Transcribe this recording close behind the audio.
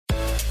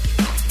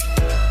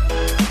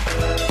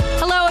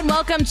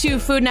Welcome to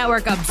Food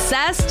Network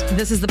Obsessed.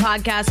 This is the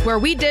podcast where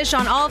we dish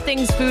on all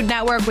things Food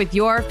Network with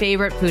your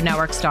favorite Food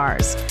Network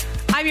stars.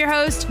 I'm your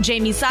host,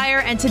 Jamie Sire,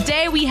 and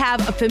today we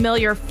have a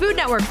familiar Food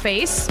Network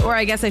face, or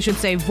I guess I should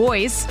say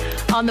voice,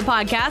 on the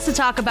podcast to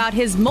talk about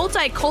his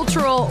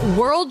multicultural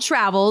world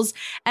travels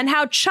and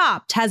how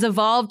Chopped has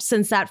evolved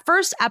since that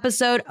first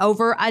episode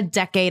over a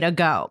decade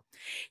ago.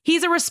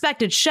 He's a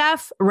respected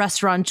chef,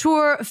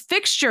 restaurateur,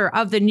 fixture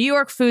of the New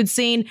York food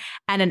scene,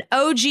 and an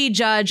OG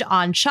judge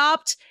on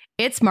Chopped.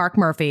 It's Mark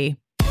Murphy.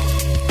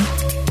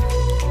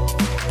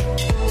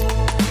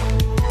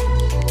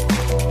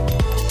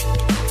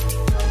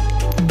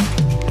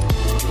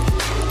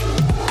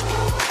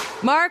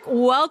 Mark,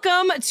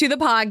 welcome to the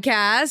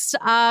podcast.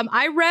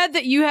 I read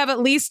that you have at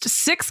least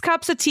 6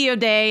 cups of tea a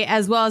day,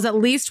 as well as at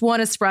least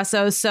 1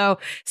 espresso. So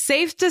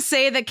safe to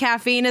say that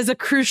caffeine is a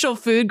crucial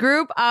food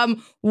group.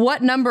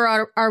 What number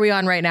are we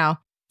on right now?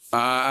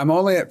 I'm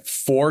only at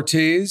 4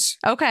 teas.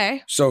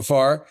 Okay. So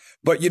far.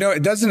 But,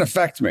 it doesn't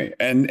affect me.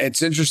 And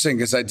it's interesting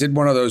because I did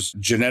one of those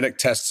genetic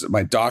tests at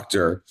my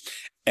doctor,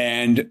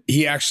 and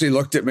he actually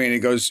looked at me and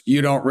he goes,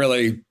 "You don't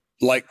really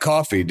like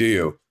coffee, do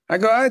you?" I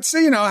go, "I'd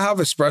say, I have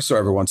espresso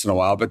every once in a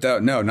while, but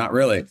no, not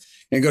really." And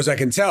he goes, "I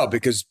can tell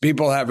because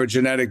people have a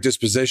genetic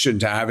disposition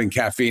to having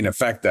caffeine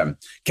affect them.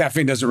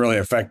 Caffeine doesn't really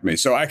affect me.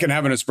 So I can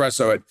have an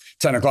espresso at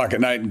 10 o'clock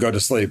at night and go to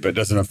sleep. It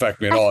doesn't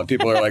affect me at all." And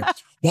people are like,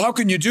 "Well, how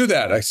can you do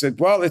that?" I said,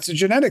 "Well, it's a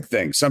genetic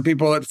thing. Some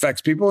people it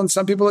affects people and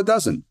some people it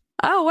doesn't."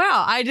 Oh,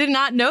 wow. I did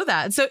not know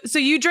that. So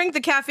you drink the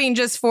caffeine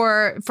just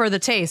for the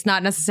taste,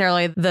 not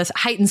necessarily the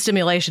heightened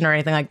stimulation or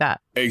anything like that.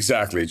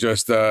 Exactly.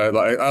 Just I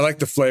like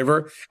the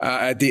flavor.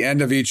 At the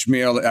end of each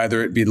meal,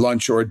 either it be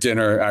lunch or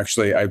dinner,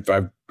 actually,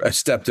 I've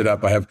stepped it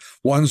up. I have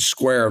 1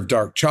 square of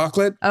dark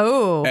chocolate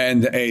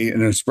and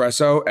an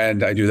espresso,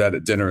 and I do that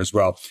at dinner as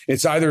well.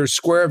 It's either a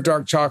square of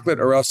dark chocolate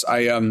or else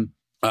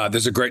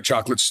there's a great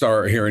chocolate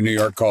store here in New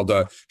York called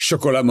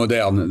Chocolat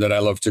Moderne that I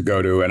love to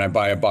go to. And I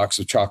buy a box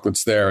of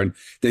chocolates there. And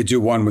they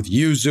do one with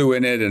yuzu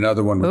in it,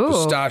 another one with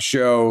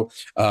pistachio,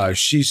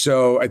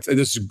 shiso.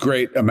 This is a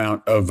great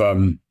amount of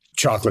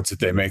chocolates that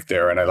they make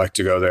there. And I like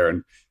to go there.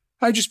 And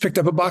I just picked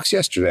up a box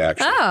yesterday,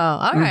 actually. Oh,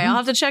 all right. I'll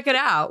have to check it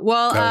out.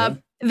 Well,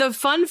 the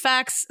fun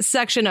facts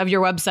section of your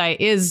website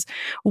is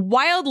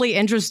wildly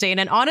interesting.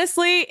 And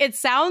honestly, it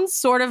sounds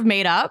sort of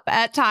made up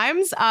at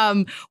times.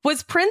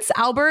 Was Prince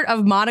Albert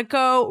of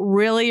Monaco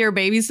really your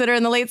babysitter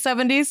in the late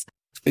 70s?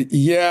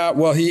 Yeah,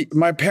 well,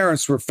 my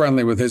parents were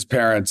friendly with his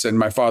parents, and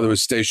my father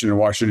was stationed in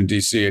Washington,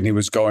 D.C., and he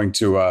was going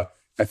to, I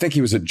think he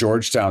was at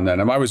Georgetown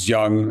then. And I was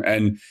young,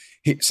 and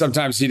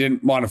sometimes he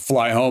didn't want to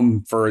fly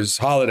home for his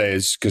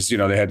holidays because,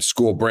 they had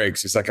school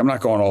breaks. He's like, "I'm not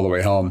going all the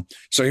way home."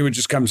 So he would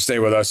just come stay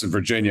with us in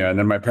Virginia. And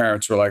then my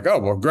parents were like, "Oh,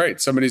 well,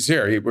 great. Somebody's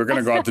here. We're going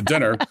to go out to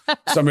dinner.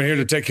 Somebody here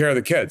to take care of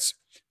the kids."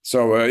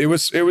 So it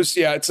was,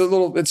 yeah, it's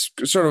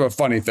sort of a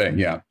funny thing.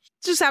 Yeah.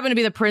 Just happened to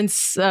be the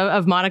Prince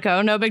of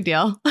Monaco. No big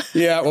deal.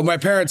 Yeah. Well, my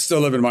parents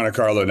still live in Monte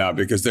Carlo now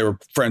because they were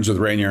friends with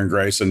Rainier and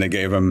Grace, and they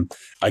gave him,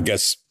 I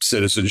guess,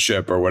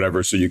 citizenship or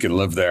whatever. So you can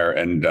live there.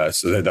 And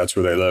so that's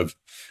where they live.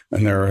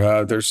 And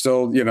they're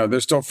still, they're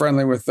still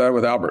friendly with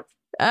Albert.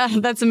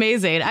 That's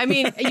amazing. I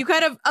mean, you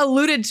kind of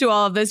alluded to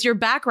all of this. Your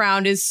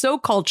background is so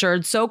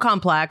cultured, so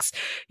complex.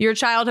 Your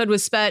childhood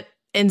was spent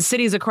in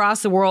cities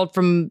across the world,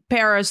 from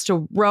Paris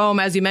to Rome,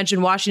 as you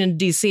mentioned, Washington,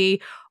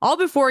 D.C., all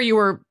before you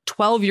were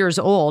 12 years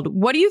old.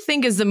 What do you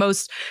think is the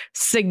most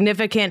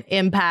significant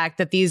impact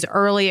that these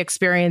early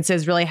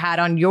experiences really had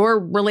on your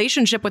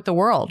relationship with the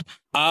world?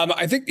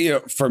 I think,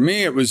 for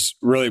me, it was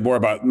really more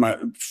about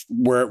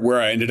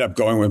where I ended up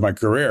going with my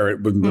career.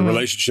 The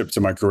relationship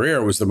to my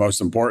career was the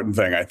most important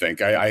thing, I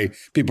think.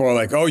 People are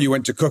like, "Oh, you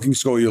went to cooking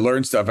school, you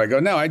learned stuff." I go,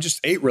 "No, I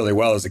just ate really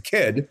well as a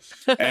kid."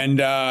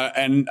 And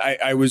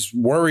I was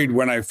worried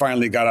when I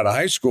finally got out of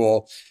high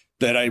school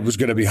that I was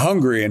going to be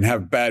hungry and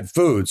have bad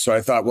food. So I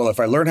thought, well, if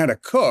I learn how to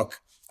cook,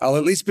 I'll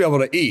at least be able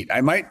to eat.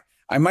 I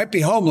might be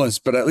homeless,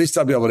 but at least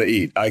I'll be able to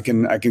eat. I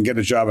can get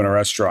a job in a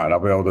restaurant. I'll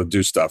be able to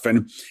do stuff.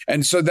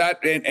 And so that,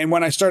 and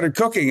when I started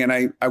cooking and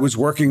I would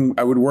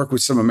work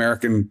with some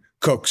American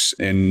cooks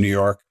in New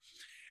York,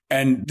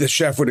 and the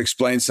chef would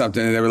explain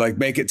something and they were like,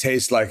 "Make it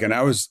taste like," and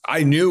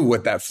I knew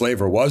what that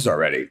flavor was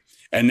already.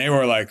 And they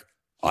were like,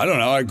 "I don't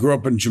know. I grew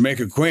up in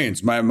Jamaica,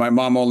 Queens. My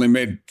mom only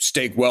made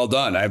steak well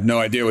done. I have no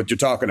idea what you're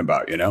talking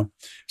about,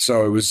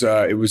 So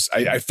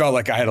I felt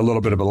like I had a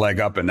little bit of a leg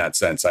up in that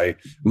sense.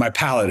 My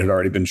palate had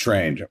already been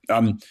trained.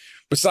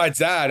 Besides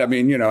that, I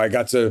mean, I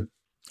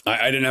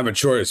didn't have a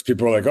choice.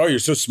 People were like, "Oh, you're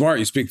so smart.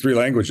 You speak 3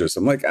 languages."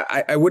 I'm like,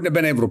 I wouldn't have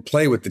been able to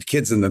play with the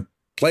kids in the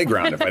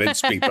playground if I didn't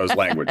speak those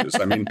languages.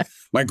 I mean,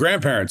 my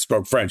grandparents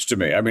spoke French to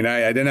me. I mean,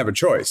 I didn't have a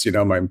choice,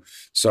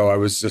 so I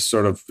was just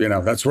sort of,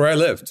 that's where I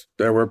lived.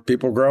 There where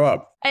people grow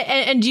up.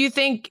 And do you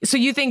think,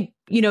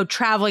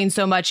 traveling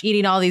so much,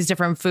 eating all these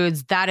different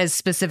foods, that is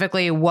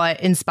specifically what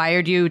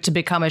inspired you to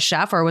become a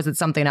chef, or was it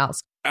something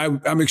else?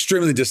 I'm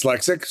extremely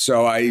dyslexic,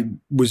 so I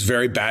was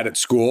very bad at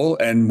school.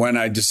 And when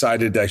I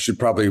decided I should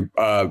probably,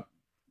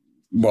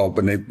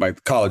 my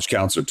college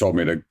counselor told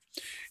me to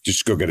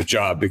just go get a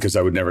job because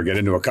I would never get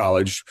into a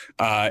college.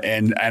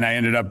 And I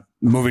ended up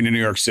moving to New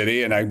York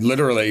City, and I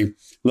literally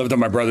lived on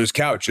my brother's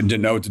couch and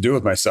didn't know what to do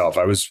with myself.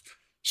 I was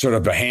sort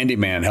of a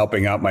handyman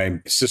helping out my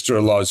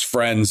sister-in-law's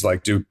friends,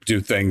 like do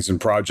things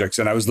and projects.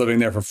 And I was living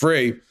there for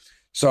free.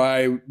 So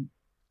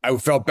I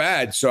felt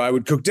bad. So I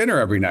would cook dinner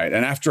every night.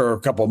 And after a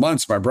couple of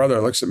months, my brother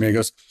looks at me and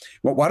goes,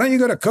 well, why don't you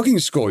go to cooking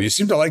school? You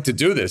seem to like to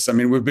do this. I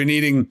mean, we've been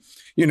eating,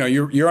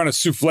 you're on a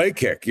souffle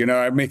kick.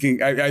 I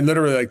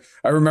literally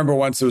I remember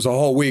once it was a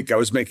whole week I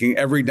was making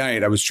every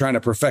night. I was trying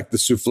to perfect the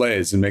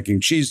souffles and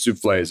making cheese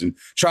souffles and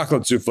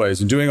chocolate souffles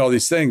and doing all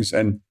these things.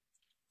 And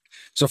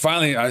so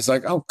finally I was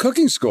like, oh,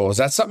 cooking school. Is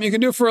that something you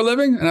can do for a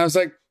living? And I was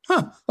like,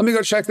 let me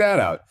go check that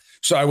out.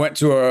 So I went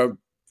to a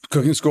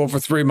cooking school for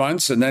 3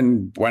 months and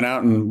then went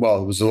out and,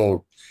 there's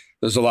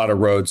a lot of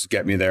roads to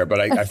get me there,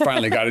 but I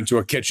finally got into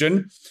a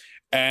kitchen.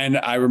 And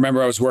I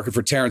remember I was working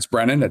for Terrence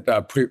Brennan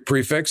at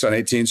Prefix on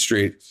 18th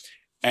Street.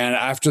 And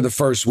after the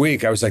first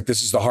week, I was like,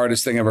 this is the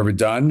hardest thing I've ever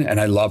done.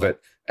 And I love it.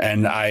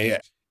 And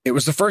it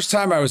was the first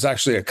time I was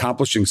actually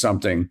accomplishing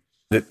something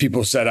that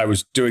people said I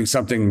was doing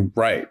something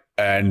right.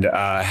 And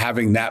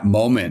having that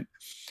moment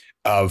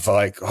of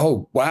like,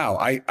 oh, wow,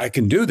 I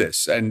can do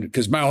this. And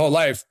because my whole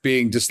life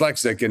being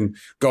dyslexic and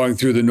going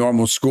through the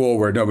normal school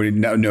where nobody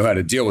knew how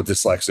to deal with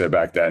dyslexia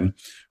back then,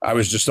 I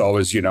was just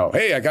always,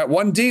 hey, I got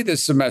 1 D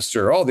this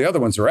semester. All the other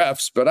ones are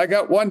Fs, but I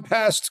got 1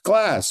 passed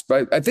class.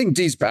 But I think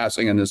D's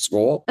passing in this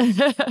school.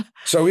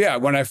 So yeah,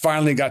 when I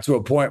finally got to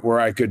a point where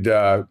I could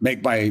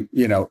make my,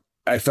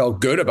 I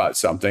felt good about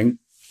something.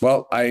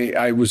 Well,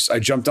 I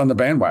jumped on the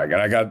bandwagon.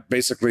 I got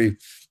basically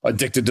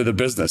addicted to the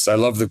business. I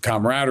love the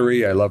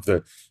camaraderie. I love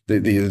the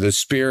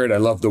spirit. I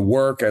love the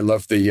work. I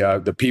love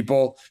the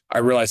people. I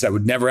realized I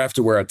would never have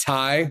to wear a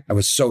tie. I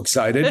was so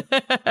excited.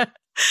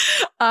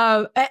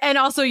 And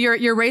also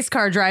your race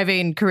car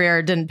driving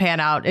career didn't pan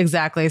out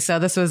exactly. So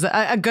this was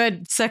a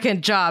good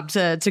second job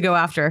to go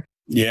after.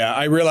 Yeah,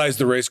 I realized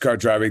the race car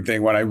driving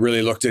thing when I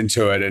really looked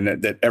into it,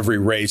 and that every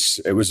race,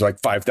 it was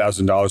like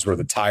 $5,000 worth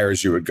of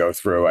tires you would go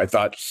through. I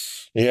thought,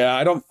 yeah,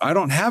 I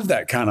don't have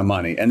that kind of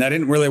money. And I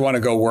didn't really want to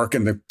go work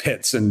in the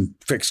pits and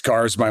fix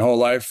cars my whole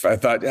life. I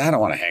thought, I don't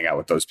want to hang out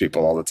with those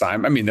people all the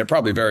time. I mean, they're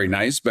probably very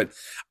nice, but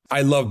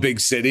I love big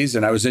cities,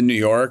 and I was in New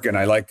York, and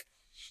I like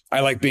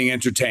being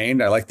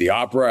entertained. I like the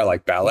opera. I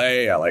like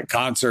ballet. I like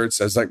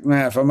concerts. I was like,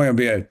 if I'm going to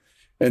be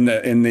in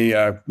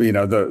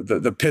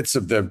the pits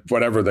of the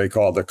whatever they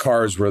call the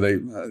cars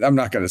I'm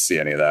not going to see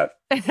any of that.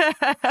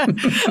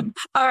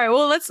 All right.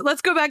 Well,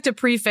 let's go back to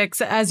Prefix.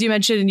 As you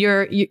mentioned,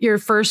 your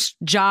first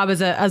job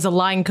as a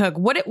line cook.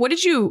 What do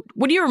you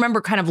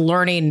remember kind of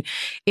learning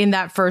in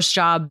that first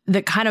job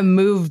that kind of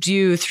moved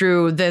you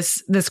through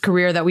this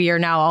career that we are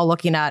now all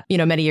looking at,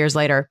 many years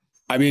later?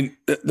 I mean,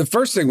 the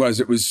first thing was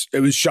it was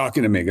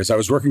shocking to me because I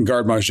was working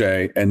garde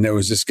manger, and there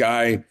was this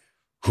guy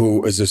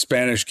who is a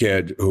Spanish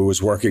kid who was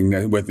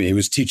working with me. He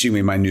was teaching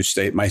me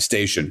my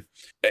station.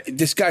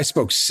 This guy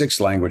spoke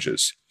 6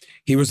 languages.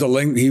 He was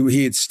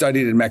he had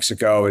studied in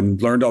Mexico and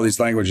learned all these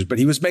languages, but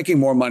he was making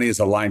more money as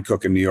a line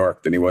cook in New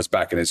York than he was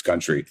back in his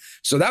country.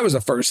 So that was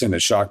the first thing that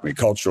shocked me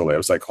culturally. I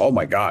was like, oh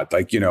my God,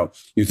 you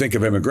think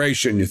of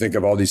immigration, you think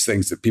of all these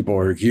things that people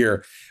are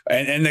here.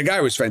 And the guy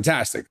was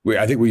fantastic.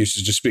 I think we used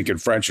to just speak in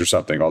French or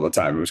something all the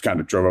time. It was kind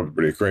of drove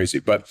everybody crazy.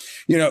 But,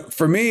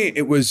 for me,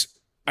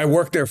 I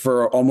worked there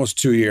for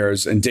almost 2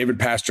 years, and David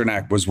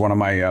Pasternak was one of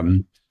my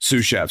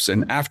sous chefs.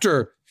 And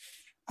after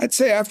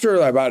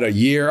about a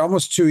year,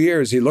 almost 2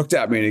 years, he looked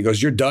at me and he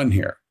goes, you're done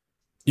here.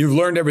 You've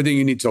learned everything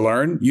you need to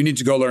learn. You need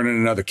to go learn in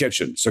another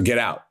kitchen. So get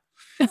out.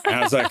 And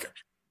I was like,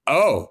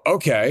 oh,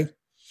 okay.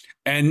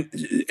 And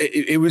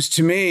it was,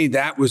 to me,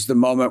 that was the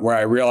moment where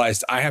I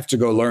realized I have to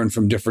go learn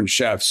from different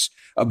chefs,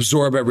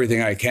 absorb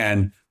everything I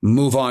can,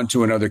 move on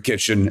to another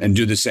kitchen and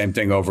do the same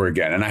thing over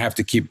again. And I have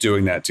to keep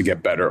doing that to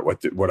get better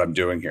at what I'm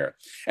doing here.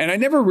 And I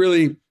never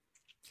really,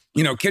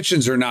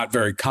 kitchens are not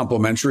very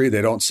complimentary.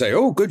 They don't say,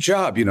 oh, good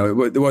job.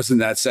 It wasn't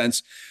that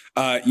sense.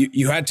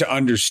 You had to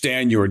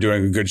understand you were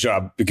doing a good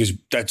job, because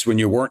that's when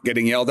you weren't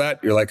getting yelled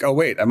at. You're like, oh,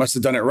 wait, I must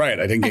have done it right.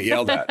 I didn't get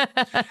yelled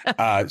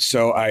at.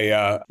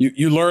 So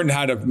you learned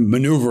how to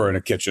maneuver in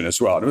a kitchen as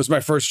well. And it was my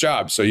first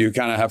job. So you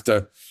kind of have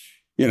to,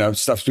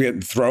 stuff's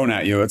getting thrown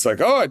at you. It's like,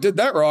 oh, I did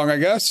that wrong, I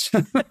guess.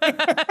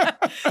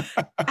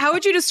 How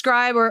would you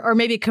describe or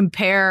maybe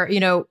compare,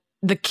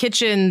 the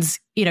kitchens,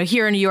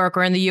 here in New York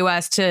or in the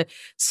US to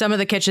some of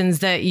the kitchens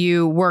that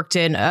you worked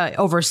in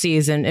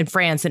overseas in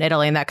France and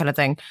Italy and that kind of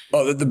thing?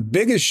 Well, the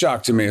biggest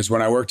shock to me is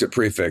when I worked at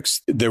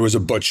Prefix, there was a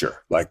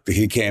butcher. Like,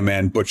 he came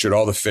in, butchered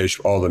all the fish,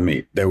 all the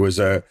meat. There was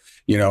a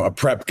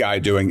prep guy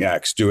doing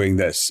X, doing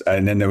this.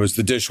 And then there was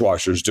the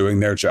dishwashers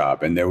doing their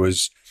job. And there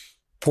was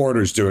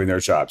porters doing their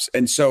jobs.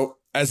 And so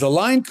as a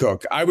line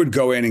cook, I would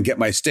go in and get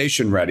my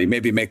station ready,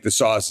 maybe make the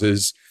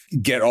sauces,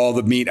 get all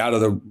the meat out of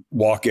the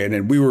walk-in.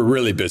 And we were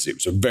really busy. It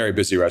was a very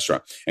busy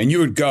restaurant. And you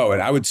would go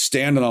and I would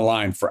stand on the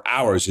line for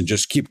hours and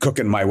just keep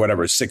cooking my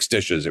 6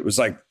 dishes.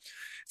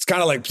 It's it's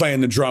kind of like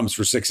playing the drums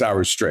for 6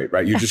 hours straight,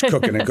 right? You're just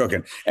cooking and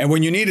cooking. And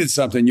when you needed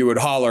something, you would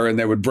holler and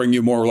they would bring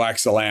you more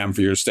lax a lamb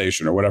for your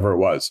station or whatever it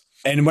was.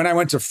 And when I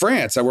went to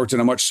France, I worked in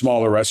a much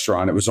smaller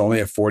restaurant. It was only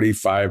a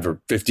 45 or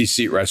 50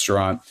 seat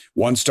restaurant,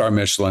 1-star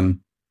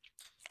Michelin.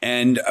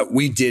 And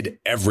we did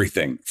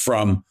everything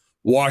from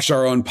wash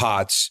our own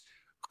pots,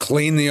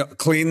 clean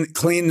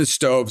the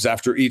stoves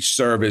after each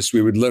service.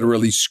 We would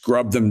literally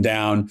scrub them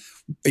down.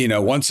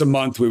 Once a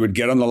month, we would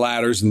get on the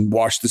ladders and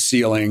wash the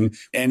ceiling.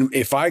 And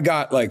if I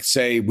got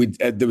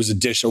there was a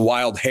dish, a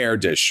wild hare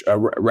dish,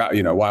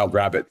 wild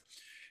rabbit,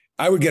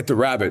 I would get the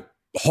rabbit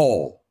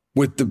whole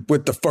with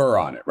the fur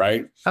on it,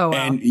 right? Oh, wow.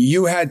 And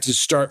you had to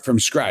start from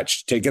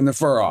scratch, taking the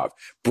fur off,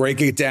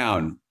 break it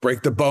down,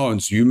 break the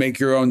bones. You make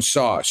your own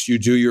sauce. You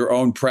do your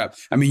own prep.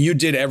 I mean, you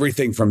did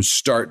everything from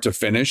start to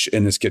finish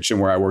in this kitchen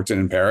where I worked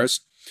in Paris.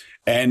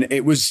 And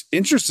it was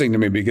interesting to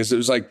me because it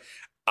was like,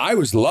 I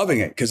was loving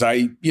it because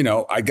I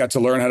got to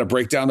learn how to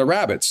break down the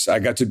rabbits.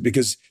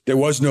 Because there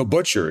was no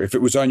butcher. If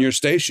it was on your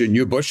station,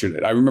 you butchered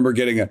it. I remember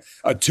getting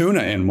a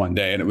tuna in one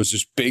day and it was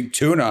this big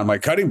tuna on my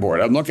cutting board.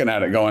 I'm looking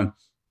at it going,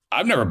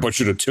 I've never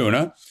butchered a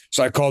tuna.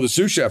 So I called the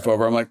sous chef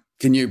over. I'm like,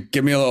 can you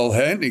give me a little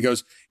hint? And he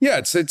goes, yeah,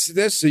 it's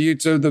this.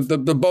 So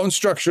the bone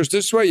structure is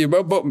this way.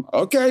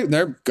 Okay,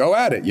 there, go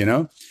at it.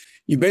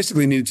 You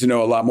basically needed to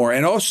know a lot more.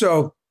 And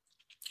also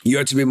you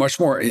had to be much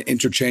more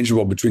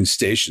interchangeable between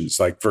stations.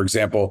 Like, for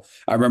example,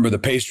 I remember the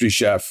pastry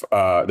chef,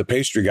 the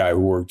pastry guy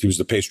he was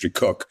the pastry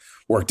cook,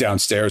 worked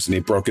downstairs and he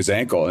broke his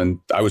ankle. And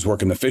I was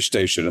working the fish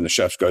station and the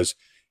chef goes,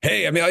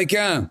 hey,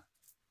 Americain,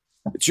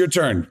 it's your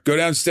turn. Go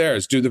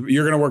downstairs. You're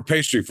going to work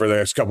pastry for the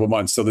next couple of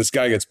months till this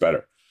guy gets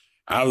better.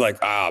 I was like,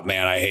 oh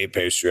man, I hate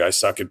pastry. I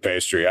suck at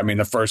pastry. I mean,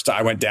 the first time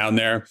I went down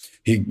there,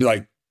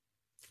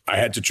 I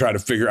had to try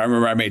to I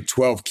remember I made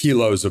 12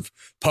 kilos of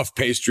puff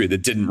pastry that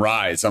didn't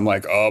rise. I'm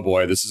like, oh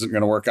boy, this isn't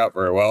going to work out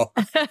very well.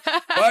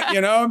 But,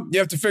 you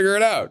have to figure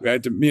it out.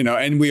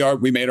 And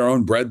we made our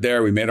own bread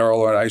there. We made our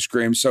own ice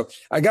cream. So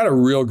I got a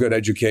real good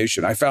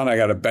education. I found I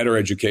got a better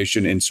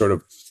education in sort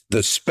of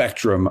the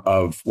spectrum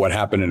of what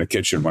happened in a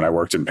kitchen when I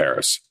worked in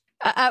Paris.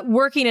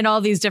 Working in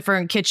all these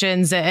different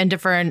kitchens and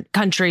different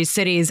countries,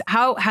 cities,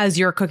 how has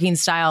your cooking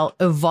style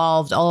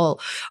evolved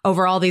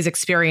over all these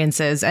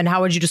experiences? And how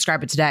would you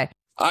describe it today?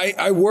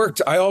 I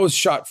always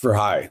shot for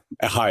high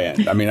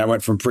end. I mean, I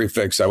went from Prix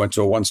Fixe. I went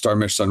to a 1-star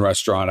Michelin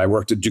restaurant. I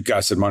worked at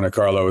Ducasse in Monte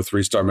Carlo, a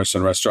 3-star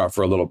Michelin restaurant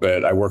for a little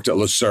bit. I worked at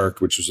Le Cirque,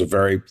 which was a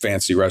very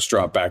fancy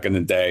restaurant back in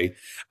the day.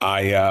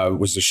 I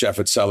was the chef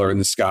at Cellar in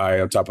the Sky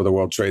on top of the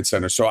World Trade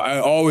Center. So I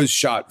always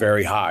shot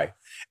very high.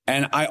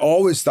 And I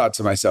always thought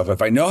to myself,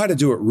 if I know how to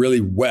do it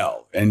really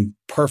well and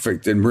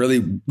perfect and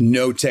really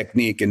know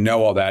technique and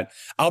know all that,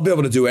 I'll be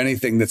able to do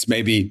anything that's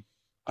maybe,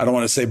 I don't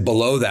want to say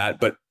below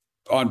that, but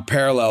on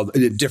parallel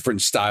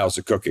different styles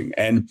of cooking.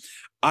 And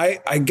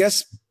I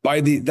guess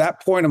by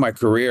that point in my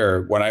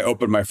career, when I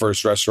opened my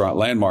first restaurant,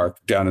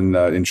 Landmark, down in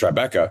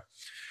Tribeca,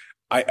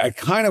 I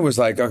kind of was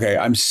like, okay,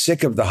 I'm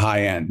sick of the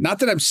high end. Not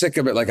that I'm sick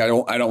of it, like I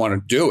don't want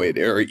to do it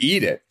or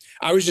eat it.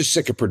 I was just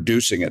sick of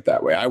producing it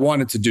that way. I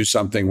wanted to do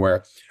something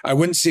where I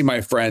wouldn't see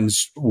my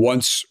friends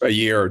once a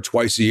year or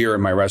twice a year in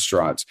my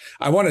restaurants.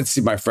 I wanted to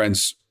see my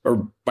friends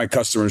or my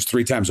customers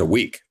 3 times a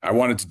week. I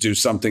wanted to do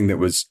something that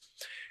was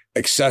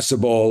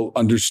accessible,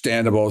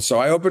 understandable. So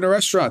I opened a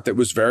restaurant that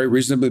was very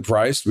reasonably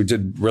priced. We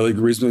did really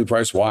reasonably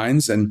priced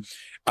wines. And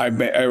I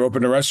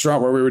opened a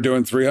restaurant where we were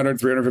doing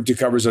 350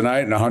 covers a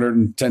night and a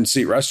 110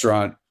 seat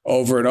restaurant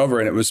over and over.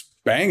 And it was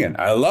banging.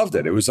 I loved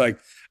it. It was like,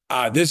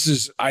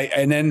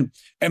 and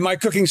my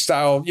cooking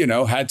style,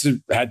 had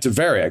to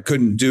vary. I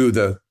couldn't do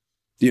the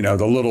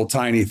little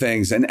tiny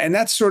things. And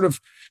that's sort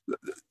of,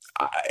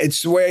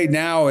 it's the way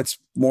now, it's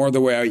more the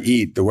way I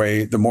eat, the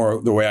way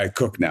I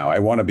cook now. I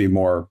want to be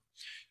more,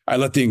 I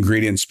let the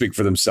ingredients speak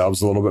for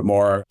themselves a little bit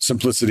more.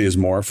 Simplicity is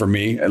more for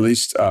me, at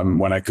least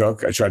when I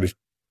cook. I try to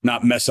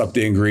not mess up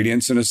the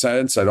ingredients in a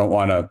sense. I don't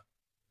want to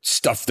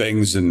stuff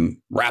things and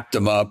wrap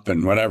them up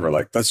and whatever.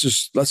 Like, let's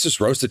just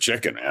roast a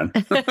chicken, man.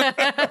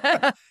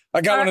 I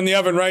got one in the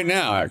oven right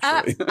now,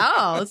 actually.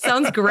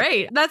 Sounds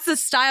great. That's the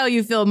style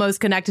you feel most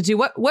connected to.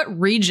 What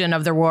region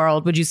of the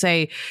world would you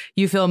say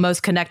you feel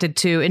most connected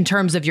to in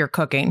terms of your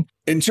cooking?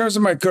 In terms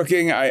of my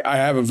cooking, I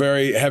have a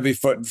very heavy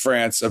foot in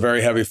France, a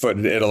very heavy foot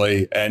in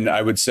Italy. And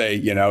I would say,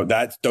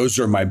 those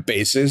are my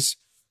bases.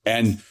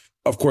 And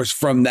of course,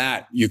 from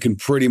that, you can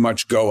pretty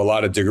much go a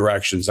lot of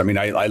directions. I mean,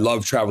 I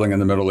love traveling in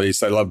the Middle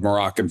East. I love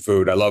Moroccan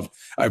food.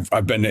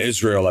 I've been to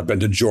Israel. I've been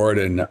to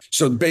Jordan.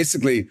 So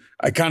basically,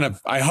 I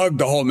hug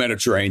the whole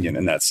Mediterranean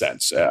in that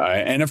sense.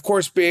 And of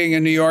course, being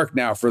in New York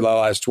now for the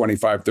last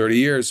 25, 30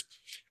 years,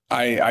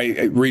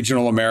 I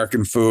regional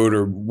American food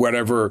or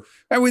whatever.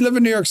 And we live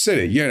in New York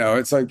City.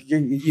 It's like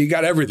you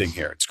got everything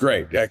here. It's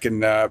great.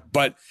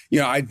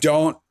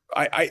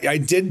 I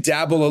did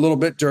dabble a little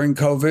bit during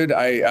COVID.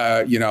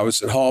 I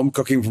was at home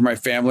cooking for my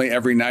family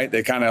every night.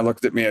 They kind of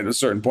looked at me at a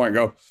certain point and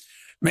go,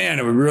 man,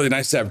 it would be really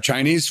nice to have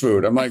Chinese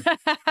food. I'm like,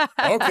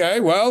 okay,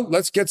 well,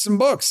 let's get some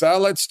books.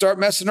 Let's start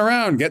messing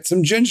around, get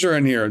some ginger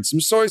in here and some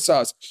soy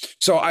sauce.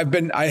 So I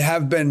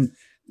have been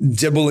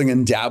dibbling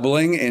and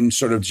dabbling in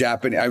sort of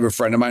Japanese. I have a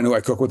friend of mine who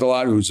I cook with a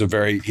lot, who's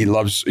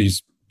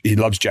he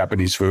loves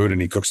Japanese food,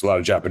 and he cooks a lot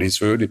of Japanese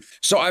food.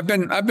 So I've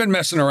been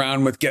messing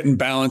around with getting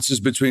balances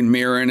between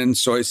mirin and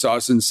soy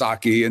sauce and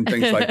sake and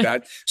things like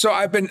that. So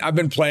I've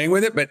been playing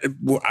with it, but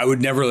I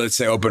would never, let's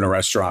say, open a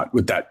restaurant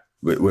with that,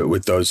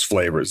 with those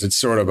flavors. It's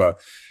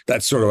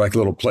that's sort of like a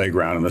little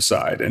playground on the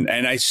side. And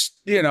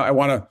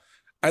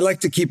I like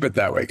to keep it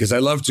that way because I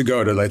love to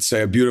go to, let's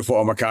say, a beautiful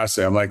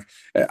omakase. I'm like,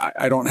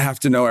 I don't have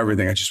to know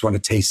everything. I just want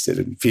to taste it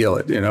and feel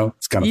it.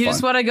 It's kind of fun. You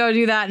just want to go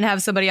do that and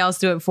have somebody else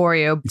do it for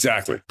you.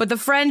 Exactly. But the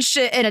French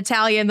and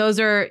Italian, those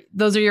are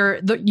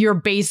your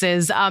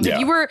bases. If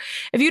you were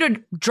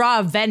to draw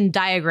a Venn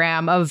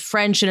diagram of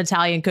French and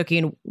Italian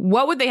cooking,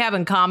 what would they have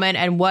in common,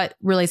 and what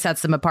really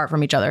sets them apart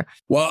from each other?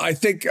 Well, I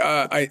think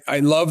I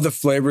love the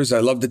flavors. I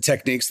love the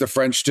techniques the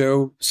French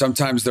do.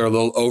 Sometimes they're a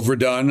little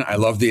overdone. I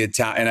love the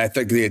Italian, and I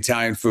think the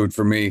Italian food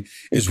for me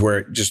is where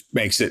it just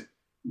keeps it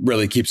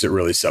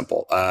really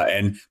simple.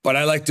 But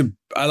I like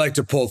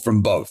to pull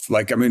from both.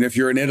 Like, I mean, if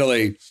you're in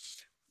Italy,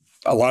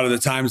 a lot of the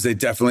times they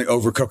definitely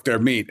overcook their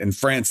meat. In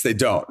France, they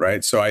don't,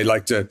 right? So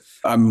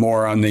I'm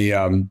more on the,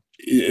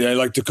 I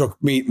like to cook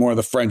meat more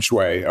the French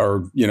way,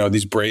 or,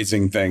 these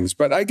braising things.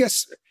 But I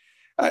guess,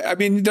 I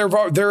mean,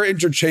 they're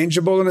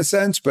interchangeable in a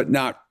sense, but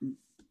not,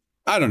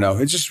 I don't know.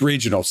 It's just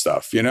regional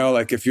stuff,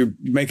 like if you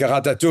make a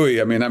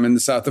ratatouille, I mean, I'm in the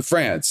south of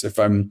France. If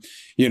I'm,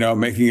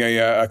 making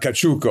a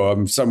caciucco,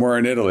 I'm somewhere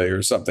in Italy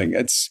or something.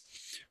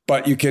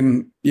 But you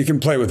can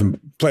play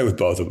with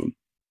both of them.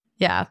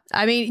 Yeah.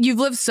 I mean, you've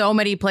lived so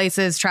many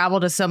places,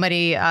 traveled to so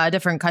many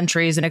different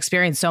countries, and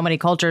experienced so many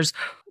cultures.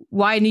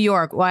 Why New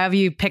York? Why have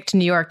you picked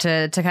New York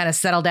to kind of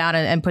settle down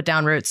and put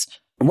down roots?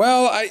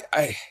 Well,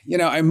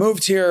 I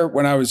moved here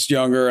when I was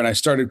younger, and I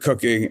started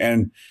cooking,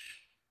 and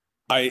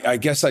I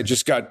guess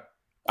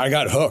I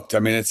got hooked. I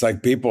mean, it's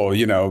like people,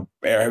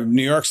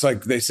 New York's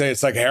like, they say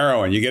it's like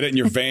heroin. You get it in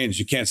your veins.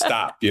 You can't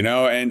stop,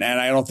 and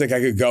I don't think I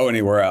could go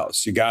anywhere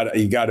else. You got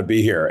to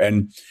be here.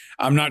 And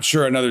I'm not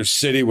sure another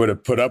city would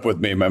have put up with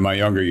me in my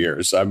younger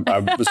years. I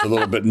was a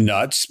little bit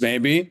nuts,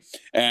 maybe.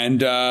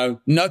 And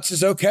nuts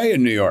is okay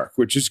in New York,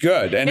 which is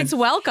good. And it's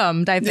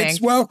welcomed, I think.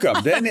 It's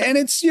welcomed. and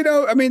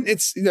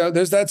it's,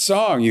 there's that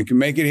song, you can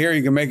make it here,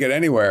 you can make it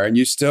anywhere. And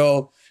you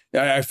still,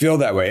 I feel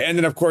that way. And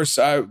then, of course,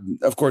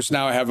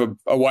 now I have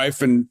a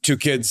wife and 2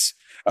 kids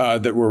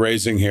that we're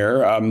raising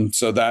here.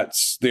 So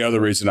that's the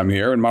other reason I'm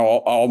here. And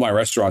all my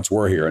restaurants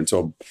were here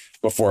until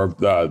before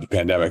the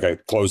pandemic. I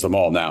closed them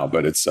all now,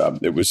 but this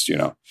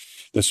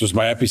was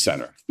my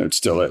epicenter. It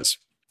still is.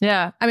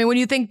 Yeah. I mean, when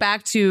you think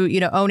back to,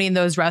 owning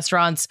those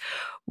restaurants,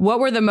 what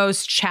were the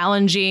most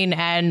challenging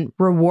and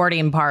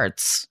rewarding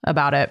parts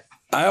about it?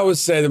 I always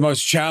say the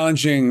most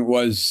challenging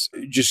was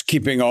just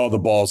keeping all the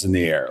balls in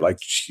the air, like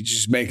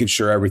just making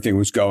sure everything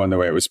was going the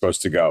way it was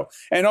supposed to go.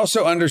 And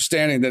also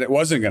understanding that it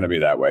wasn't going to be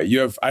that way.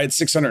 I had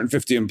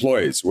 650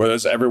 employees.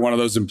 Was every one of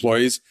those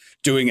employees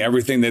doing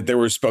everything that they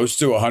were supposed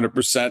to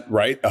 100%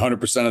 right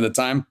 100% of the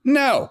time?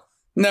 No,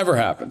 never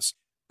happens.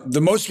 The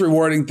most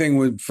rewarding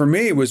thing for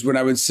me was when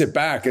I would sit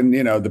back and,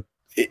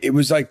 it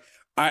was like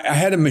I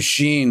had a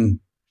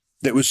machine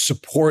that was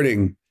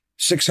supporting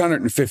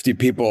 650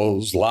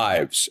 people's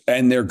lives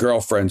and their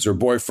girlfriends or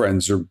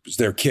boyfriends or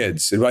their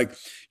kids. And like,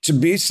 to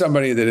be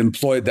somebody that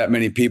employed that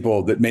many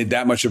people, that made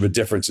that much of a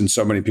difference in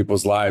so many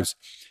people's lives,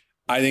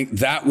 I think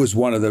that was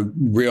one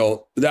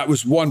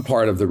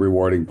part of the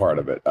rewarding part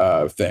of it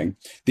thing.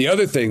 The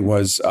other thing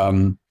was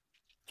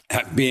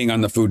being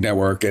on the Food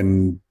Network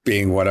and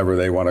being whatever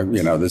they want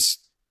to, this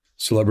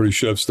celebrity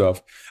chef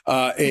stuff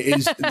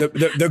is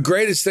the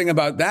greatest thing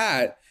about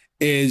that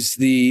is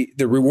the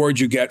reward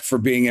you get for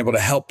being able to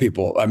help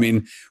people. I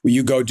mean, when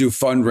you go do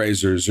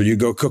fundraisers or you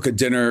go cook a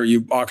dinner,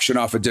 you auction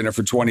off a dinner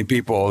for 20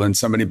 people and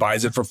somebody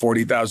buys it for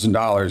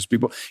 $40,000.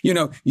 People,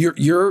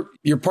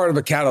 you're part of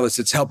a catalyst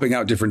that's helping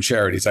out different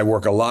charities. I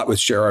work a lot with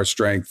Share Our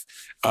Strength,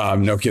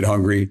 No Kid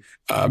Hungry,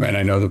 and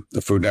I know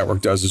the Food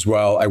Network does as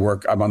well.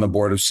 I'm on the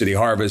board of City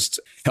Harvest,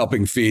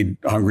 helping feed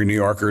hungry New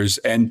Yorkers.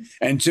 And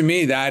to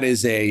me,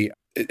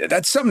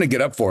 that's something to get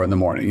up for in the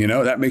morning.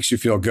 That makes you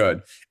feel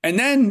good. And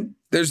then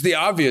there's the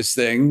obvious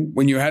thing.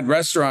 When you had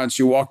restaurants,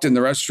 you walked in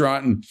the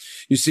restaurant and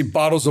you see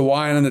bottles of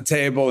wine on the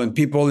table and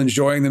people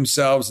enjoying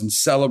themselves and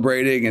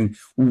celebrating. And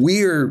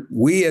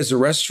we as a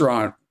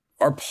restaurant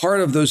are part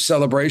of those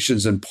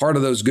celebrations and part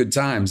of those good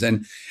times.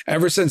 And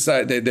ever since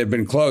they've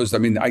been closed, I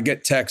mean, I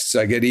get texts,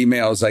 I get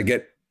emails, I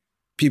get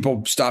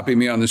people stopping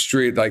me on the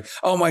street like,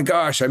 oh my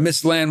gosh, I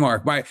missed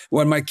Landmark.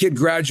 When my kid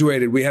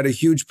graduated, we had a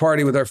huge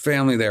party with our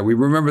family there. We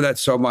remember that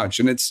so much.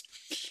 And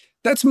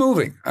that's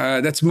moving.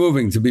 That's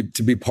moving to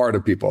be part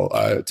of people,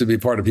 to be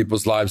part of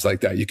people's lives like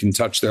that. You can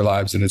touch their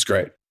lives and it's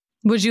great.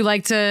 Would you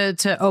like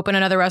to open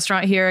another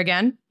restaurant here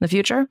again in the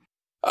future?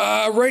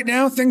 Right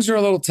now, things are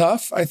a little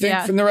tough, I think,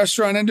 from the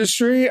restaurant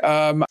industry.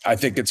 I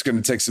think it's going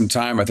to take some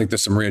time. I think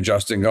there's some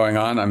readjusting going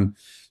on. I'm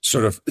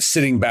sort of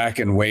sitting back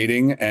and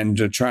waiting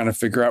and trying to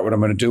figure out what I'm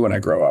going to do when I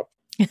grow up.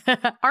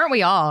 Aren't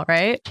we all,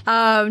 right?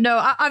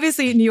 No,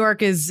 obviously New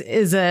York is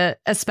a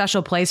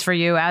special place for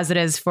you, as it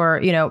is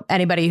for,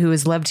 anybody who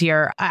has lived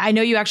here. I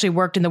know you actually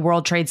worked in the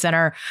World Trade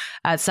Center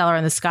at Cellar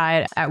in the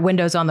Sky at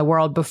Windows on the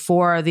World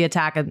before the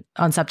attack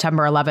on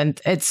September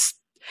 11th. It's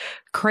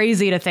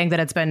crazy to think that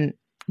it's been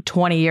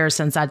 20 years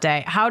since that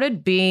day. How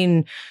did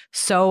being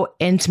so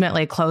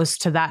intimately close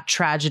to that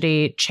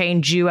tragedy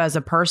change you as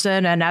a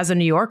person and as a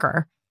New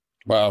Yorker?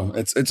 Well,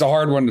 it's a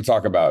hard one to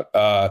talk about.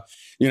 I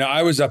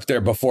was up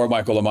there before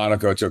Michael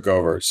LaMonaco took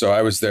over. So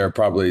I was there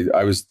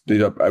I was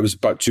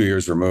about 2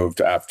 years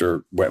removed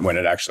after when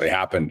it actually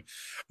happened.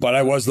 But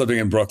I was living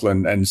in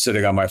Brooklyn and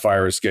sitting on my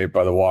fire escape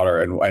by the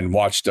water and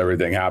watched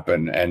everything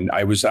happen. And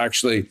I was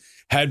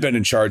had been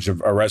in charge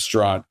of a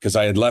restaurant because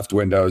I had left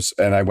Windows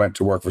and I went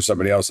to work for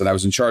somebody else. And I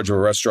was in charge of a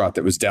restaurant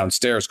that was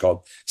downstairs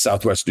called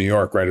Southwest New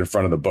York, right in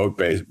front of the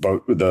boat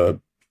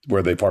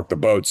where they park the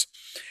boats.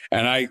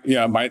 And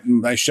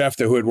my chef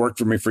who had worked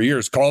for me for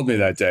years called me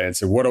that day and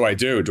said, "What do I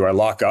do? Do I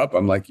lock up?"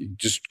 I'm like,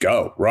 "Just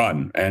go,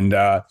 run." And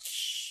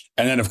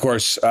then of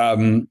course, I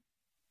think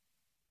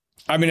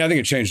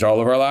it changed all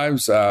of our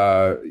lives.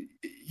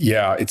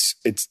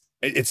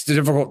 It's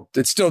difficult.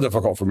 It's still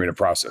difficult for me to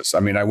process. I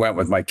mean, I went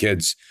with my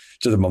kids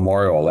to the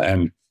memorial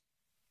and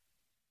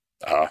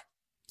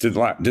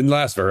didn't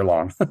last very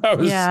long. I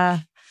was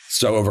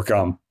so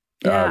overcome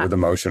with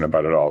emotion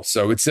about it all.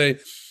 So it's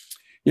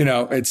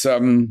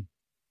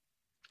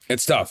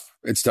tough.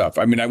 It's tough.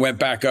 I mean, I went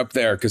back up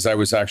there because I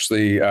was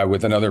actually I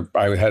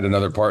had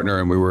another partner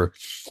and we were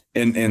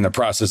in the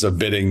process of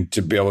bidding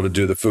to be able to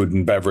do the food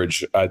and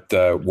beverage at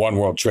One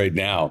World Trade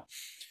Now.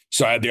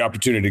 So I had the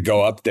opportunity to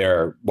go up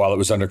there while it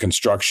was under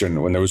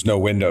construction when there was no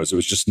windows. It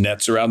was just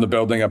nets around the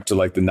building up to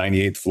like the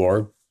 98th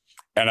floor.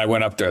 And I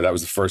went up there. That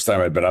was the first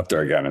time I'd been up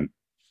there again. And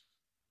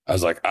I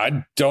was like,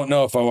 I don't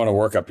know if I want to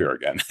work up here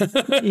again.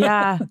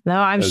 Yeah, no,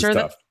 I'm sure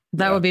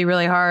that would be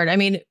really hard. I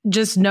mean,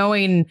 just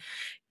knowing,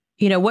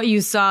 what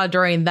you saw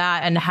during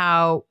that and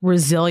how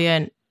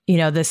resilient,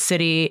 the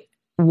city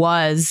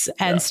was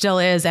and still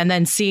is. And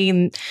then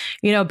seeing,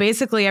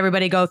 basically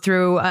everybody go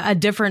through a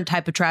different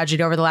type of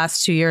tragedy over the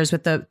last 2 years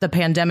with the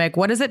pandemic.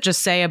 What does it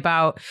just say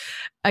about,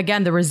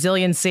 again, the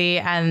resiliency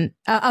and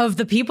of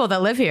the people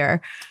that live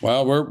here?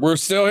 Well, we're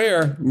still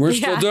here. We're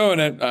still doing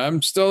it.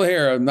 I'm still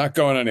here. I'm not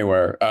going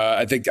anywhere.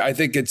 I think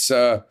it's,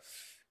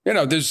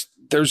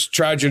 there's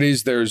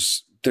tragedies.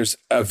 There's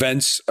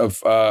events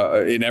of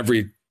in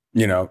every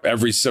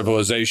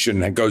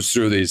civilization that goes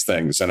through these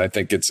things. And I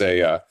think it's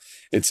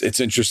it's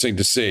interesting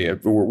to see.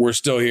 We're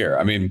still here.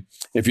 I mean,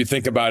 if you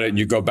think about it and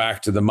you go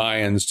back to the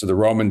Mayans, to the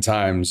Roman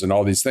times and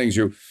all these things,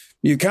 you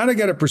kind of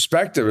get a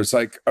perspective. It's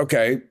like,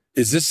 okay,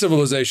 is this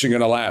civilization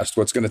going to last?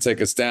 What's going to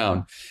take us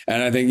down?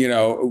 And I think,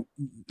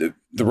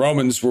 the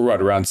Romans were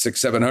around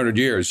 600-700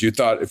 years. You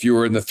thought if you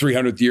were in the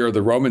 300th year of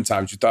the Roman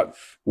times, you thought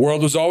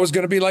world was always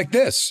going to be like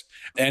this.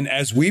 And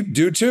as we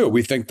do too,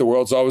 we think the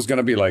world's always going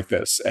to be like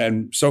this.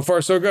 And so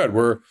far, so good.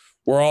 We're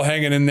all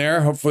hanging in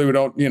there. Hopefully we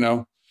don't,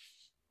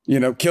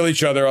 kill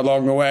each other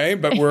along the way,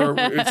 but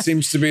it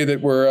seems to be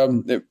that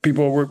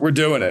we're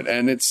doing it.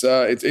 And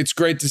it's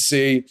great to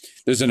see.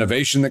 There's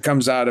innovation that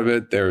comes out of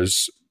it.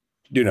 There's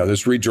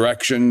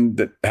redirection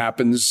that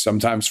happens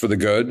sometimes for the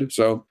good.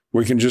 So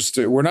we can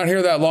we're not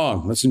here that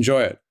long. Let's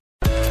enjoy it.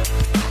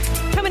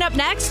 Coming up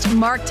next,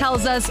 Mark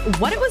tells us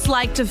what it was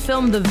like to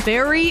film the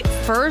very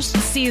first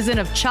season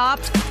of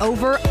Chopped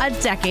over a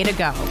decade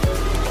ago.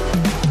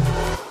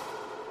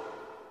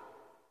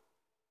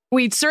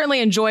 We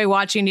certainly enjoy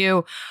watching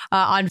you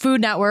on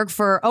Food Network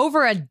for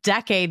over a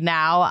decade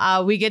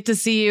now. We get to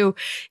see you,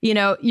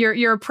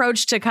 your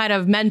approach to kind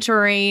of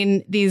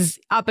mentoring these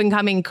up and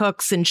coming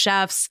cooks and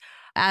chefs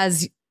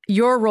as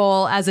your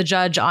role as a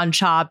judge on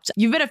Chopped.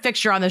 You've been a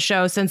fixture on the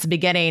show since the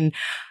beginning.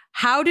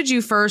 How did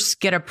you first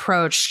get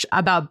approached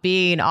about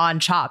being on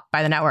Chopped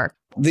by the network?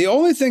 The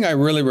only thing I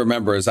really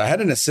remember is I had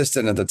an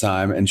assistant at the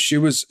time and she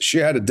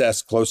had a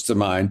desk close to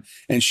mine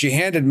and she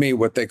handed me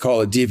what they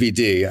call a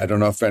DVD. I don't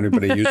know if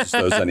anybody uses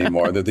those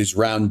anymore. They're these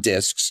round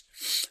discs.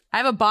 I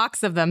have a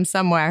box of them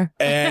somewhere.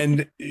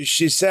 And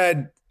she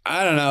said,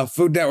 I don't know,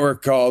 Food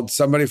Network called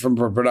somebody from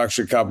a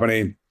production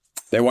company.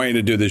 They want you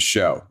to do this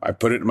show. I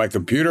put it in my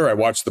computer. I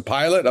watched the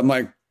pilot. I'm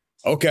like,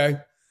 okay.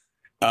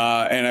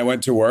 And I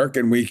went to work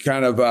and we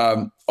kind of,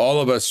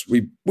 all of us,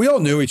 we all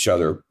knew each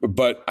other.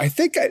 But I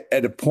think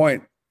at a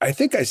point, I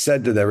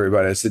said to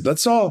everybody, I said,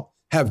 let's all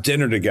have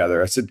dinner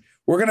together. I said,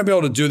 we're going to be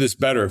able to do this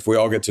better if we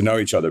all get to know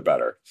each other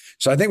better.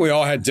 So I think we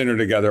all had dinner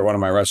together at one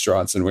of my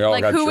restaurants and we all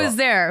got who drunk. Was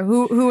there?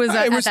 Who was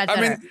at that dinner?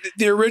 I mean,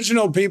 the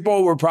original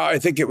people were probably, I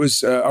think it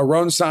was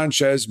Aron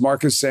Sanchez,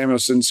 Marcus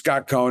Samuelson,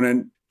 Scott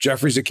Conan,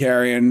 Jeffrey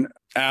Zakarian,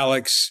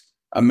 Alex,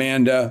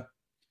 Amanda.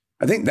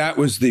 I think that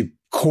was the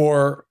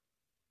core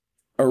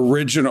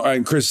original,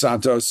 and Chris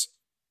Santos.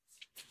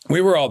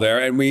 We were all there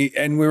and we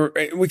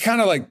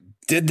kind of like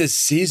did this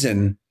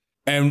season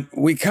and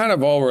we kind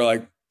of all were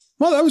like,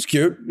 well, that was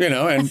cute,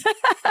 and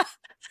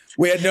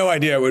we had no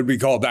idea it would be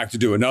called back to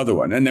do another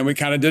one. And then we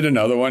kind of did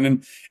another one.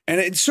 And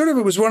it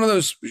was one of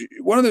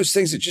those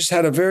things that just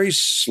had a very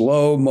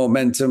slow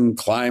momentum,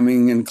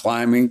 climbing.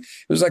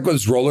 It was like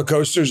those roller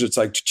coasters. It's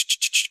like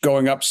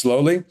going up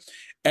slowly.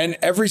 And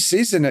every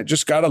season, it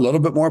just got a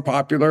little bit more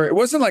popular. It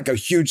wasn't like a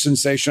huge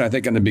sensation, I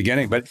think, in the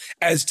beginning, but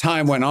as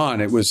time went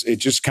on, it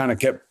just kind of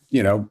kept,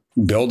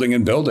 building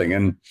and building,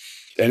 and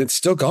it's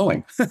still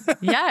going.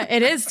 Yeah,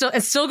 it is.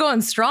 It's still going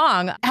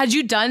strong. Had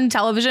you done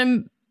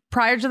television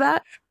prior to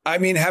that? I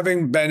mean,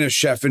 having been a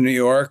chef in New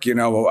York,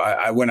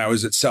 when I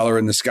was at Cellar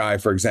in the Sky,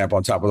 for example,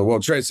 on top of the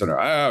World Trade Center,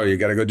 you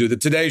got to go do the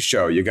Today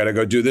Show. You got to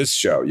go do this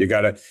show. You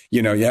got to,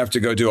 you have to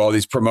go do all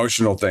these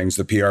promotional things.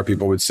 The PR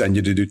people would send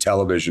you to do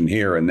television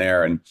here and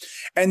there. And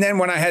then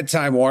when I had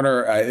Time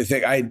Warner, I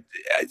think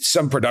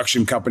some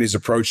production companies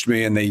approached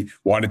me and they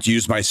wanted to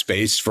use my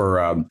space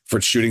for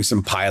shooting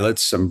some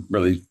pilots, some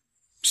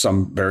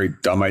very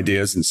dumb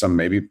ideas and some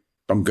maybe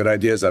some good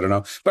ideas. I don't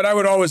know. But I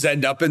would always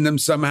end up in them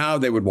somehow.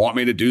 They would want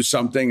me to do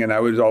something. And I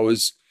was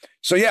always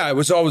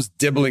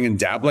dibbling and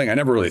dabbling. I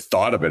never really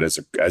thought of it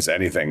as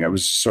anything. I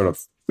was sort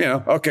of,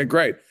 okay,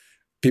 great.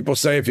 People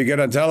say if you get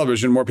on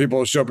television, more people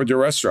will show up at your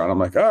restaurant. I'm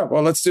like, oh,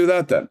 well, let's do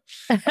that then.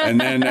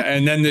 And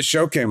then this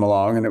show came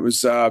along, and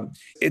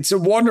it's a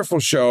wonderful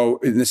show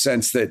in the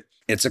sense that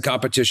it's a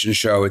competition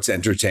show. It's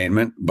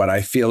entertainment. But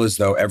I feel as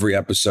though every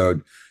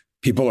episode,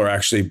 people are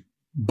actually,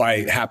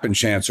 by happen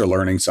chance, are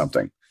learning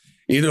something.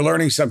 Either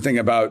learning something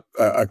about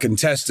a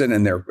contestant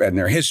and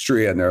their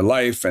history and their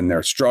life and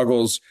their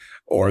struggles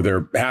or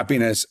their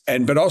happiness,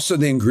 but also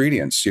the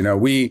ingredients.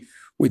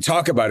 We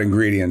talk about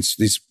ingredients.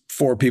 These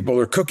 4 people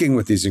are cooking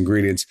with these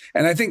ingredients,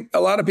 and I think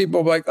a lot of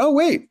people are like, "Oh,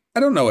 wait, I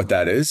don't know what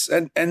that is,"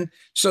 and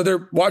so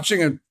they're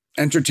watching an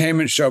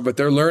entertainment show, but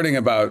they're learning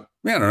about,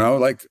 I don't know,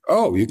 like,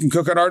 oh, you can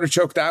cook an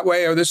artichoke that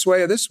way or this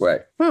way or this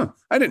way.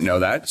 I didn't know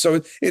that.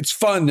 So it's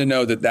fun to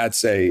know that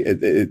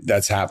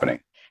that's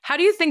happening. How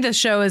do you think the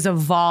show has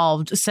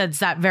evolved since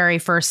that very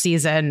first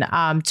season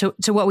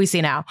to what we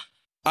see now?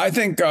 I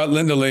think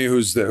Linda Lee, who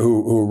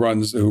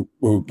owns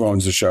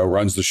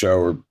the show,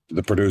 or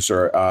the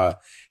producer,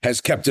 has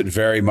kept it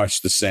very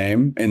much the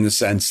same in the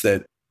sense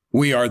that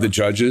we are the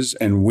judges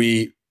and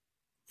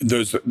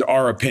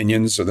our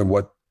opinions are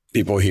what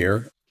people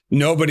hear.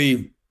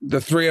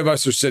 The 3 of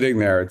us are sitting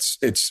there.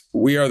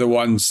 We are the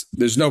ones.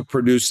 There's no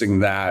producing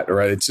that,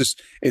 right?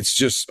 It's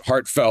just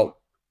heartfelt.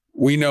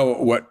 We know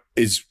what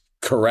is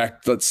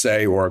correct, let's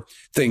say, or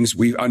things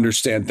we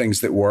understand,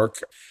 things that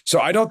work. So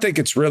I don't think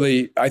it's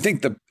really, I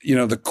think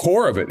the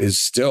core of it is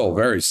still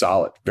very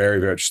solid, very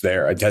much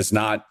there. It has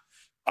not,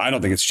 I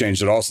don't think it's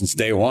changed at all since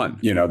day one.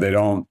 They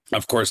don't,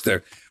 of course,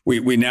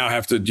 we now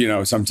have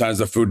to, sometimes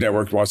the Food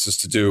Network wants us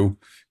to do,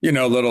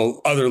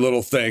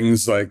 little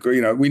things like,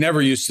 we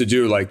never used to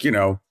do like,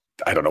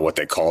 I don't know what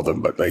they call them,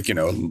 but like,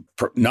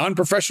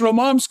 non-professional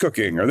moms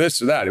cooking or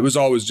this or that. It was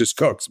always just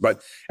cooks.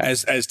 But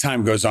as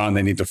time goes on,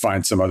 they need to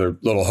find some other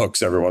little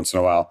hooks every once in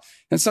a while.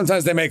 And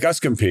sometimes they make us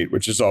compete,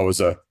 which is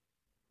always a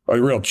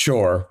real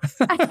chore.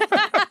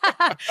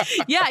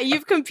 Yeah,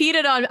 you've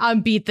competed on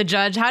Beat the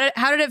Judge.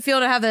 How did it feel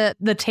to have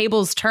the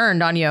tables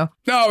turned on you?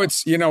 No,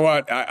 it's,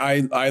 what,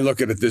 I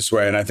look at it this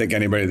way, and I think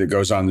anybody that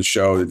goes on the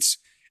show,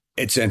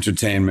 it's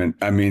entertainment.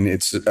 I mean,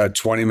 it's a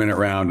 20-minute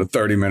round, a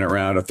 30-minute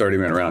round, a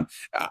 30-minute round.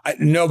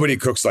 Nobody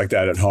cooks like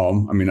that at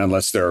home. I mean,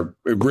 unless they're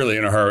really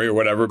in a hurry or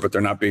whatever, but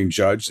they're not being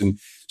judged. And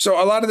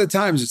so a lot of the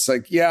times it's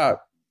like, yeah,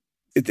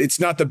 it's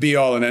not the be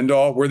all and end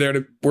all.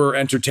 We're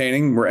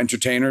entertaining. We're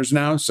entertainers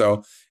now.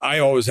 So I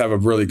always have a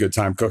really good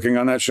time cooking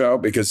on that show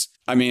because,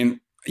 I mean,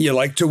 you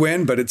like to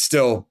win, but it's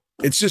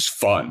just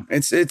fun.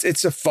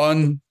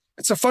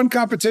 It's a fun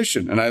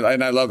competition, and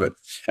I love it.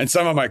 And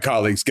some of my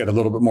colleagues get a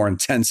little bit more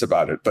intense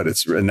about it, but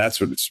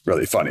that's what it's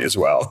really funny as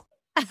well.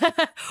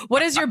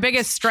 What is your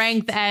biggest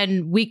strength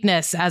and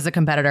weakness as a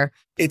competitor?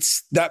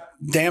 It's that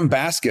damn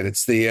basket.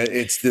 It's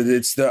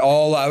the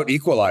all out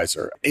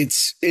equalizer.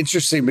 It's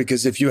interesting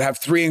because if you have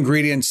 3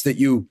 ingredients that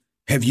you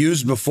have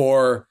used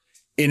before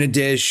in a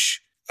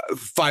dish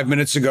 5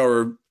 minutes ago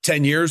or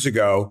 10 years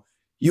ago,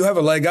 you have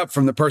a leg up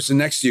from the person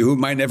next to you who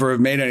might never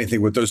have made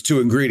anything with those 2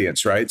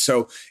 ingredients, right?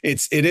 So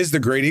it is the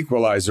great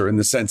equalizer in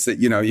the sense that,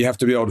 you have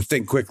to be able to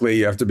think quickly.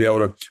 You have to be able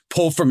to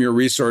pull from your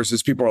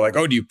resources. People are like,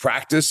 oh, do you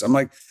practice? I'm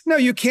like, no,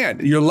 you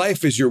can't. Your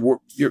life is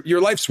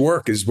your life's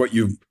work is what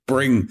you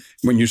bring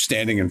when you're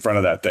standing in front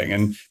of that thing.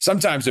 And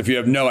sometimes if you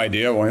have no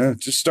idea, well,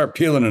 just start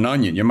peeling an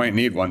onion. You might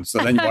need one. So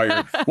then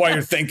while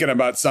you're thinking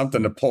about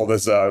something to pull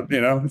this out,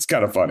 it's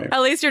kind of funny.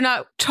 At least you're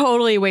not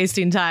totally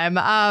wasting time.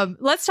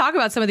 Let's talk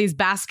about some of these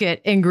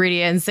basket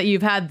ingredients that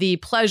you've had the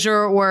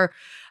pleasure or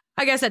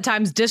I guess at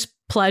times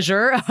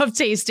displeasure of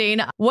tasting.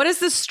 What is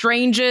the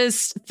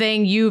strangest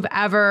thing you've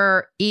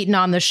ever eaten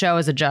on the show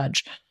as a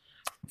judge?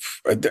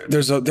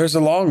 There's a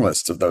long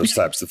list of those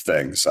types of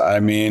things. I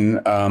mean,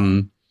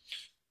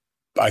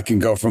 I can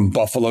go from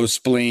buffalo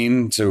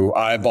spleen to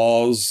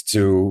eyeballs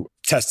to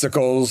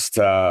testicles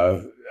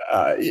to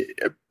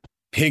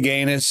pig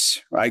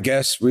anus. I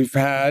guess we've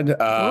had,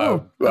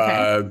 okay.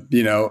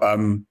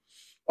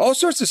 all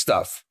sorts of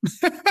stuff.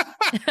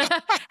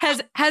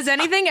 Has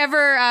anything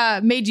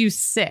ever made you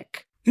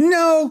sick?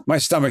 No, my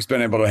stomach's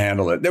been able to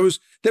handle it.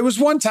 There was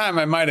one time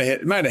it might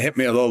have hit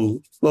me a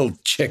little raw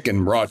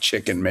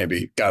chicken,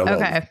 maybe got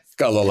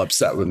a little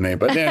upset with me,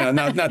 but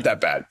not that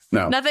bad.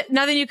 No,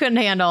 nothing you couldn't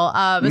handle,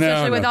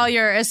 especially with all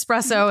your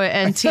espresso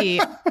and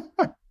tea.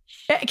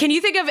 Can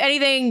you think of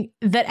anything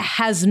that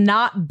has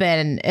not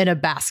been in a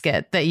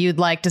basket that you'd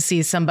like to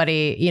see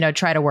somebody,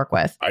 try to work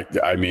with?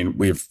 I mean,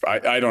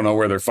 I don't know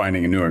where they're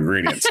finding new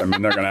ingredients. I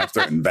mean, they're going to have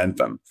to invent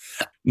them.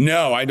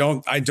 No, I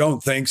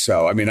don't think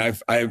so. I mean, I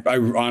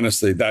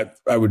honestly, that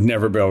I would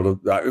never be able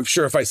to. I'm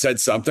sure if I said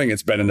something,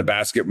 it's been in the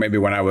basket, maybe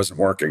when I wasn't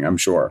working, I'm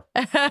sure.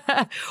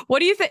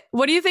 What do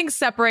you think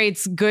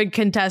separates good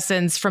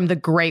contestants from the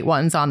great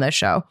ones on this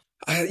show?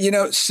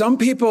 Some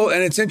people,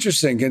 and it's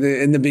interesting,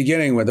 in the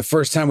beginning, when the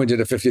first time we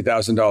did a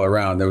 $50,000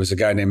 round, there was a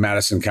guy named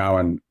Madison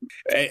Cowan,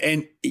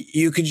 and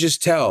you could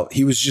just tell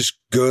he was just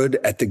good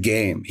at the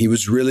game. He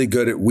was really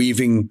good at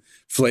weaving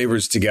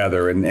flavors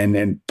together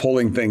and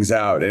pulling things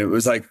out. And it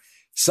was like,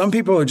 some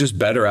people are just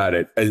better at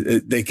it.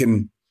 They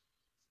can,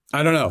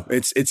 I don't know.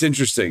 It's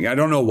interesting. I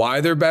don't know why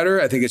they're better.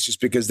 I think it's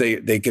just because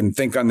they can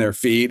think on their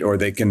feet, or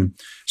they can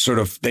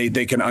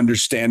they can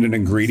understand an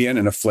ingredient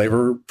and a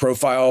flavor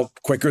profile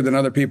quicker than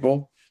other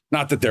people.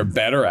 Not that they're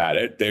better at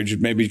it. They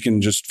just maybe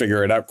can just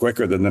figure it out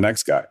quicker than the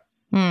next guy.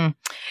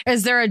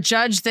 Is there a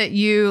judge that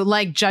you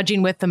like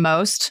judging with the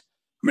most?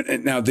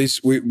 Now,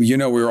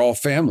 we're all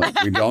family.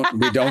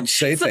 We don't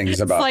say things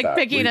about that. It's like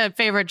picking a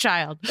favorite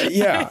child.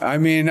 Yeah. I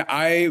mean,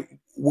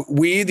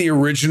 we, the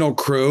original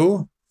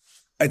crew,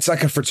 it's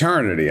like a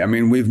fraternity. I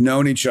mean, we've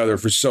known each other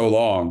for so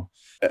long.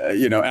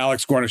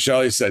 Alex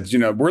Guarnaschelli said,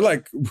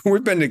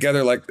 we've been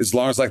together like as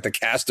long as like the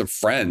cast of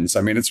Friends.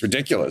 I mean, it's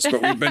ridiculous,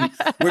 but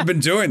we've been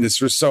doing this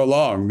for so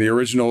long. The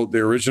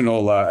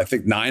original, I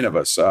think 9 of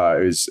us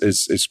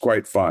is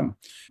quite fun.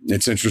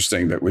 It's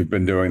interesting that we've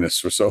been doing this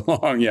for so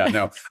long. Yeah,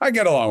 no, I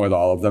get along with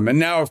all of them. And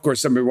now, of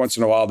course, every once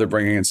in a while, they're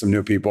bringing in some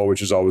new people,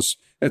 which is always,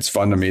 it's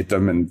fun to meet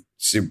them and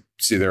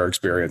see their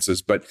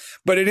experiences. But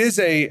it is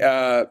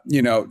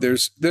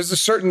there's a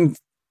certain,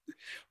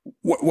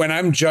 when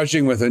I'm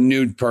judging with a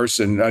new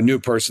person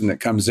that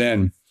comes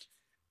in,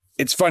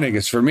 it's funny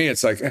because for me,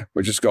 it's like,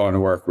 we're just going to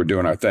work. We're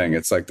doing our thing.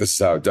 It's like, this is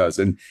how it does.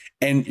 And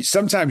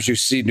sometimes you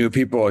see new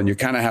people and you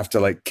kind of have to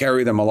like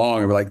carry them along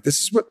and be like, this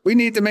is what we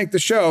need to make the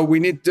show. We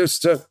need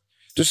just to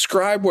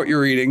describe what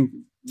you're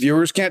eating.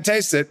 Viewers can't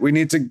taste it. We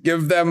need to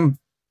give them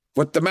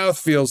what the mouth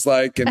feels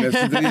like and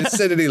the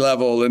acidity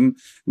level and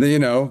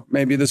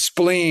maybe the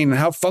spleen.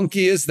 How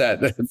funky is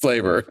that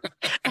flavor?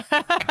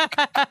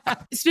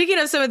 Speaking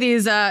of some of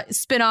these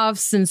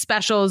spinoffs and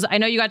specials, I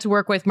know you got to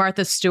work with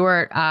Martha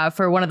Stewart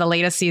for one of the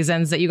latest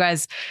seasons that you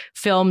guys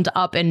filmed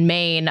up in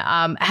Maine.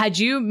 Had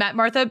you met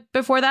Martha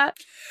before that?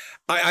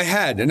 I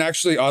had. And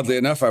actually, oddly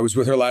enough, I was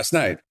with her last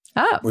night.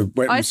 Oh,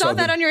 I saw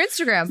that on your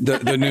Instagram.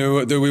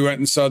 We went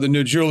and saw the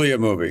new Julia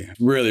movie.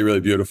 Really,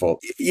 really beautiful.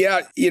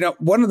 Yeah.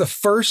 One of the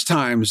first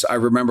times I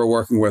remember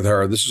working with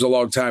her, this was a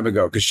long time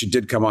ago because she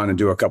did come on and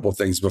do a couple of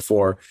things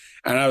before.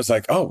 And I was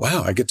like, oh,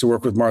 wow, I get to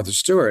work with Martha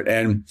Stewart.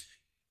 And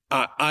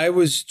I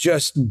was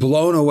just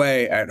blown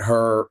away at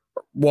her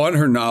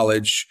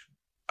knowledge.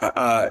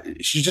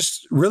 She's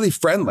just really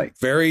friendly,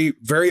 very,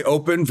 very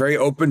open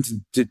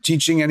to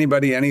teaching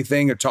anybody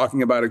anything or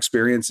talking about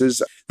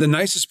experiences. The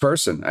nicest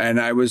person.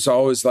 And I was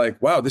always like,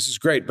 wow, this is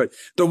great. But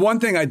the one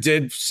thing I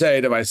did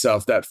say to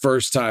myself that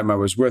first time I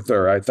was with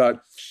her, I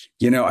thought,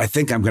 I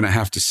think I'm going to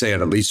have to say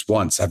it at least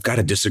once. I've got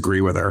to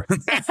disagree with her.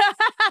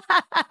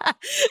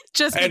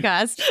 Just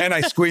because. And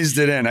I squeezed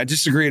it in. I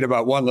disagreed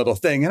about one little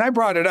thing and I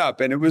brought it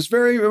up and it was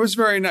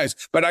very nice.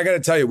 But I got to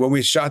tell you, when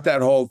we shot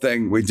that whole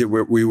thing,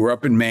 we were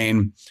up in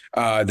Maine,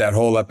 that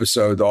whole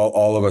episode,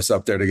 all of us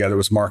up there together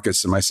was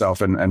Marcus and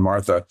myself and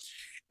Martha.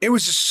 It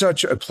was just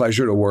such a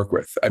pleasure to work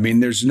with. I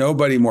mean, there's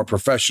nobody more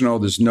professional.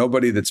 There's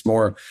nobody that's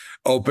more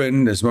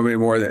open. There's nobody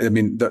more,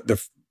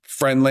 the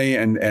friendly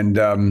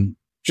and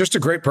just a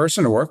great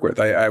person to work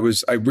with. I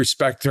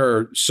respect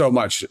her so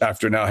much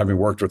after now having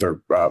worked with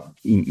her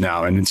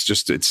now. And it's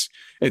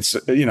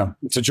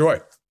a joy.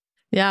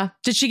 Yeah.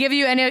 Did she give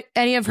you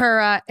any of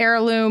her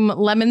heirloom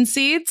lemon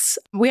seeds?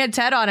 We had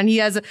Ted on and he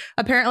has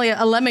apparently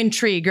a lemon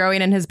tree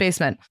growing in his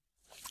basement.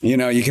 You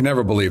can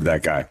never believe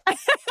that guy.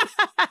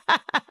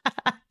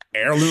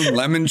 Heirloom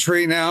lemon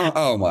tree now?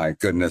 Oh, my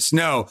goodness.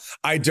 No,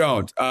 I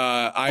don't.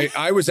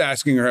 I was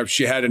asking her if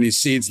she had any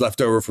seeds left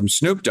over from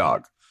Snoop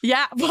Dogg.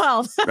 Yeah,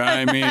 well.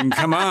 I mean,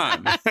 come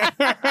on.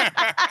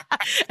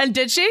 And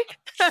did she?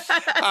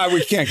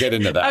 We can't get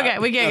into that. Okay,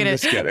 we can't get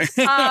into it. Just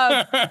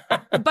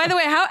kidding. By the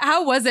way,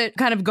 how was it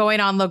kind of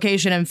going on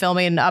location and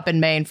filming up in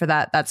Maine for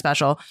that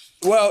special?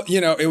 Well,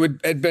 it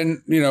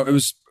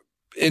was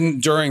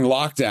during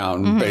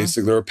lockdown,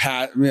 basically, or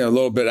a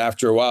little bit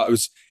after a while.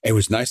 It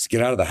was nice to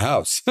get out of the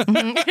house.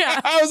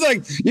 Yeah. I was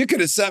like, you could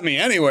have sent me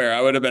anywhere.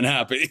 I would have been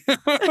happy.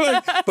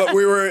 But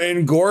we were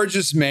in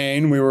gorgeous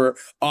Maine. We were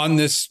on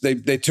this,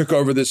 they took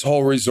over this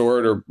whole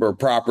resort or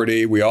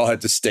property. We all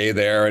had to stay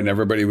there and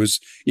everybody was,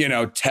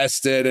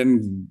 tested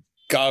and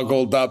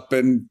goggled up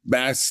and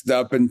masked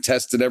up and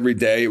tested every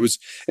day. It was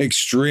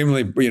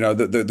extremely,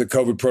 the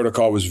COVID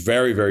protocol was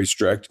very, very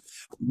strict.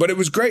 But it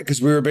was great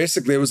because we were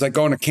basically, it was like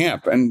going to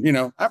camp. And,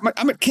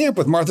 I'm at camp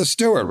with Martha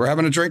Stewart. We're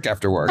having a drink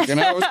after work. It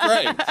was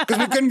great because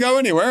we couldn't go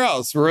anywhere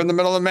else. We're in the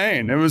middle of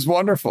Maine. It was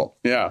wonderful.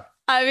 Yeah.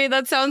 I mean,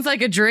 that sounds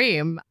like a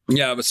dream.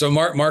 Yeah. But so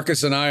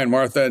Marcus and I and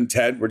Martha and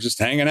Ted were just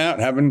hanging out,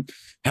 having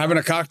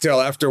a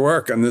cocktail after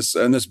work on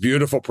this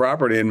beautiful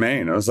property in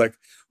Maine. I was like,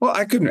 well,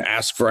 I couldn't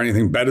ask for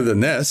anything better than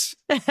this.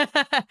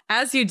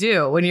 As you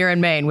do when you're in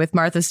Maine with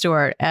Martha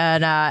Stewart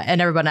and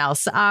everyone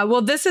else.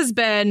 Well, this has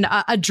been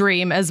a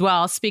dream as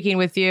well, speaking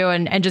with you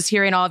and just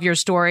hearing all of your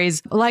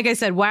stories. Like I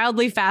said,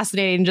 wildly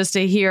fascinating just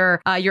to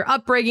hear your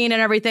upbringing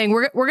and everything.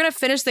 We're going to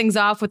finish things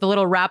off with a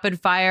little rapid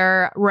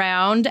fire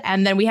round.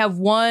 And then we have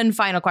one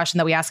final question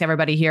that we ask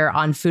everybody here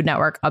on Food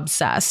Network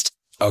Obsessed.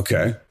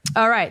 Okay.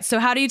 All right. So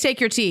how do you take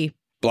your tea?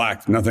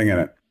 Black, nothing in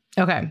it.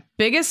 Okay.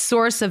 Biggest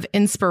source of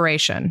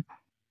inspiration?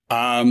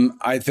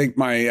 I think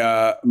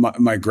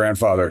my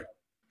grandfather.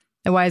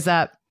 And why is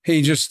that?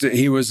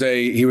 He was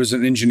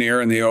an engineer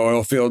in the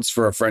oil fields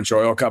for a French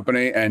oil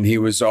company, and he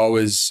was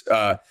always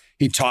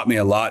he taught me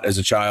a lot as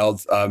a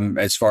child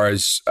as far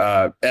as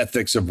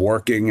ethics of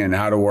working and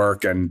how to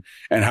work and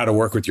how to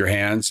work with your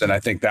hands. And I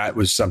think that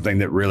was something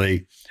that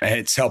really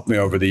it's helped me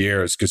over the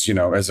years because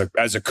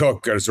as a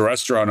cook, as a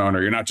restaurant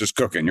owner, you're not just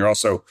cooking, you're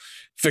also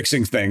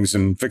fixing things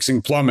and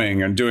fixing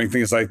plumbing and doing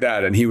things like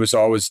that. And he was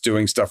always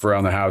doing stuff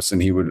around the house,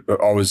 and he would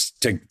always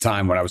take the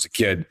time when I was a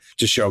kid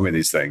to show me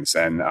these things.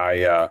 And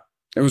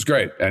it was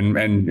great.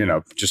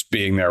 And just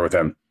being there with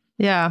him.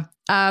 Yeah.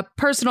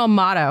 Personal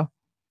motto.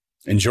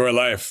 Enjoy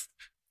life.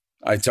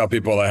 I tell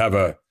people I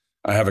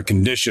have a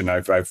condition.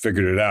 I've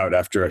figured it out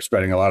after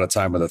spending a lot of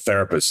time with a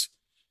therapist.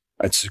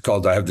 I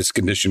have this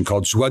condition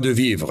called joie de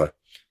vivre.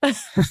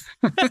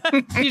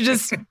 You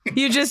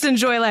just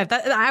enjoy life.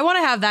 I want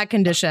to have that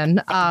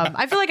condition.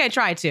 I feel like I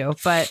try to,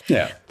 but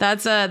yeah,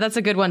 that's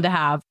a good one to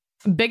have.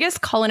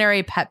 Biggest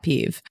culinary pet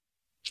peeve?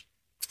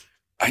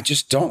 I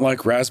just don't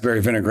like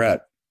raspberry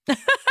vinaigrette.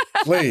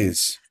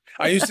 Please.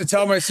 I used to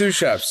tell my sous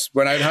chefs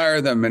when I'd hire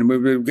them and we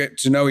would get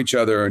to know each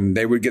other and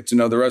they would get to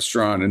know the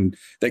restaurant and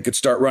they could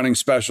start running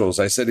specials.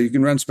 I said, you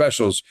can run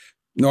specials.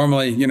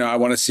 Normally, I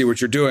want to see what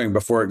you're doing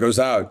before it goes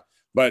out.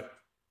 But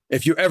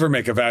if you ever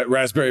make a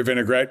raspberry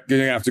vinaigrette, you're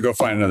going to have to go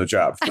find another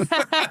job.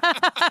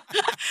 I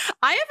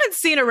haven't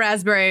seen a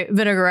raspberry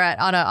vinaigrette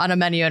on a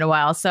menu in a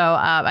while. So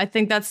I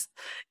think I've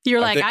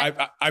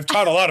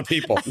taught a lot of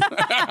people.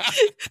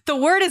 The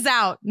word is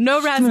out.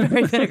 No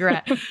raspberry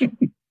vinaigrette.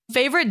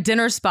 Favorite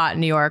dinner spot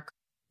in New York?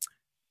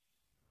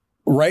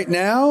 Right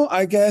now,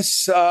 I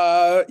guess,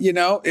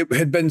 it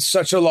had been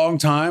such a long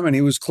time and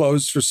he was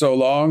closed for so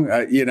long.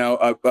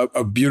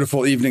 A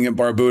beautiful evening at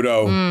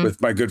Barbuto with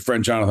my good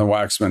friend Jonathan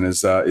Waxman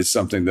is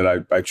something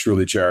that I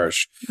truly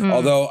cherish.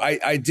 Although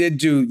I did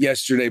do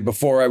yesterday,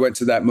 before I went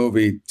to that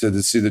movie,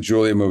 to see the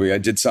Julia movie, I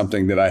did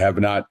something that I have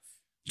not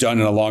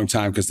done in a long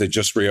time because they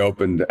just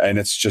reopened and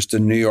it's just a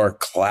New York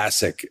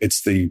classic.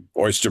 It's the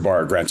Oyster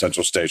Bar at Grand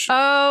Central Station.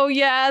 Oh,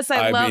 yes.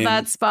 I love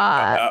that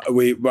spot.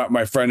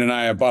 My friend and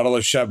I, a bottle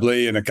of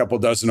Chablis and a couple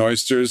dozen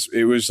oysters.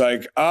 It was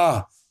like,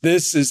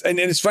 this is, and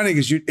it's funny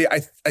because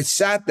I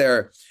sat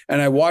there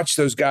and I watched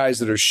those guys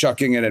that are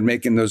shucking it and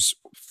making those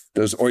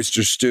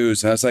oyster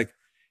stews. And I was like,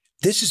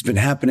 this has been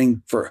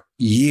happening for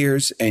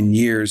years and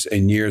years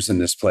and years in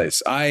this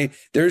place.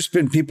 There's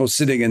been people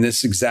sitting in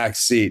this exact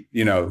seat,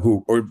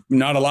 who are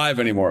not alive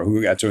anymore, who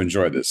got to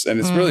enjoy this. And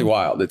it's really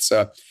wild. It's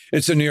a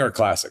New York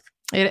classic.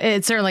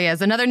 It certainly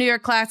is. Another New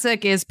York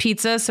classic is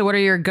pizza. So what are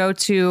your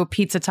go-to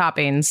pizza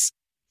toppings?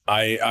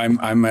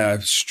 I'm a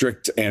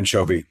strict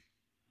anchovy.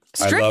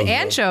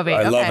 Anchovy.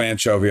 I love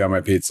anchovy on my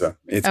pizza.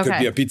 It could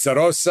be a pizza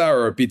rossa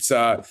or a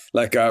pizza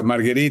like a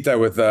margherita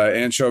with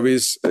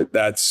anchovies.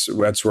 That's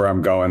where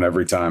I'm going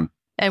every time.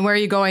 And where are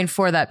you going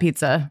for that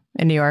pizza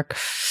in New York?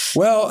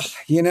 Well,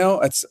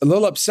 it's a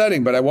little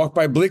upsetting, but I walked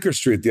by Bleecker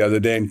Street the other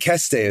day and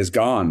Keste is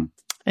gone.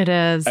 It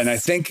is. And I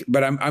think,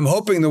 but I'm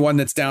hoping the one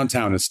that's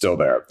downtown is still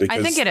there.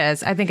 I think it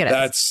is.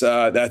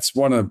 That's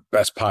one of the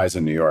best pies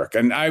in New York.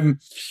 And I'm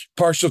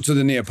partial to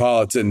the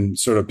Neapolitan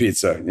sort of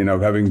pizza,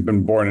 having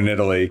been born in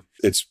Italy.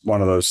 It's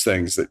one of those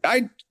things that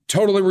I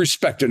totally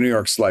respect a New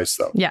York slice,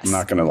 though. Yes. I'm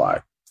not going to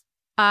lie.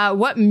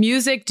 What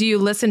music do you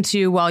listen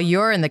to while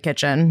you're in the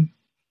kitchen?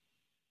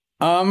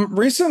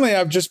 Recently,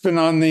 I've just been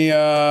on the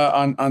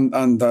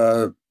on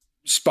the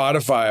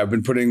Spotify. I've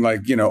been putting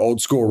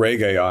old school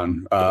reggae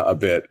on a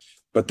bit.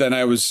 But then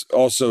I was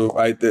also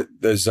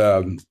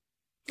I'm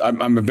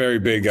a very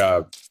big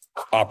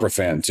opera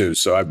fan too,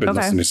 so I've been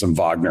listening to some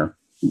Wagner.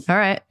 All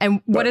right,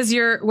 and what is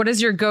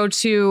your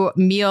go-to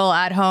meal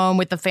at home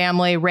with the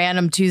family?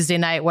 Random Tuesday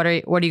night. What are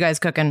you guys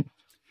cooking?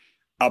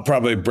 I'll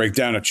probably break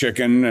down a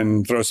chicken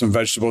and throw some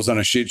vegetables on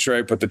a sheet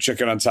tray, put the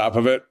chicken on top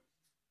of it,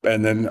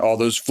 and then all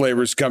those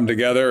flavors come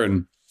together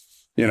and.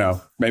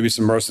 Maybe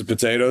some roasted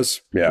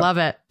potatoes. Yeah. Love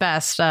it.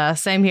 Best.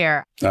 Same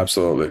here.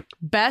 Absolutely.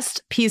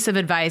 Best piece of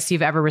advice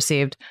you've ever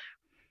received?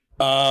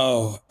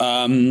 Oh,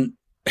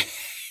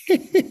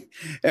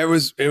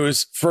 It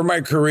was for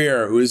my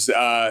career. It was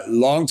a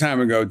long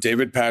time ago.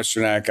 David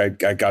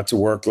Pasternak. I got to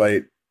work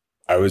late.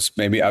 I was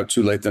maybe out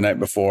too late the night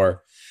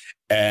before.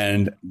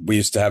 And we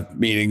used to have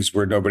meetings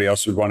where nobody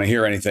else would want to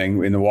hear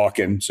anything in the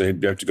walk-in. So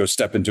he'd have to go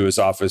step into his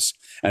office.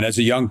 And as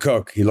a young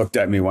cook, he looked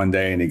at me one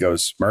day and he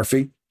goes,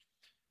 Murphy,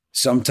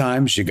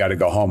 sometimes you got to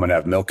go home and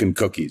have milk and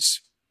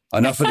cookies.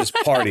 Enough of this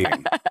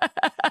partying.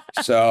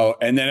 So,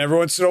 and then every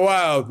once in a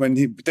while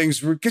when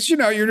things were, because,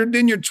 you're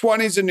in your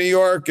 20s in New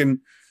York and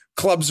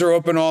clubs are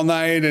open all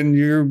night and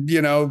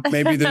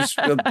maybe there's,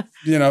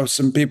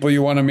 some people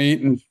you want to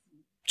meet and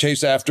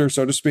chase after,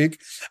 so to speak.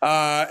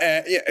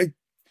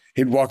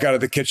 He'd walk out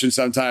of the kitchen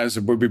sometimes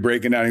and we'd be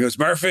breaking down. He goes,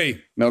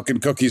 Murphy, milk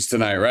and cookies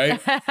tonight, right?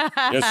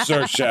 Yes,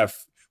 sir,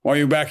 chef. Want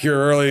you back here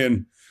early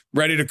and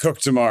ready to cook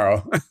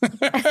tomorrow.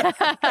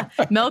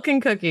 Milk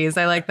and cookies.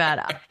 I like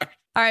that.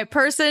 All right.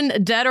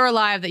 Person, dead or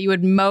alive, that you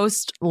would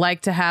most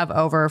like to have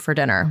over for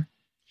dinner.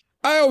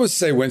 I always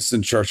say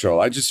Winston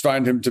Churchill. I just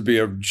find him to be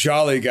a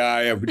jolly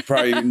guy. I would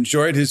probably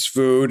enjoyed his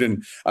food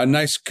and a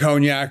nice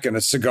cognac and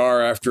a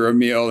cigar after a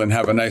meal and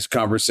have a nice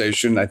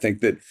conversation. I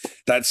think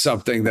that's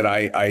something that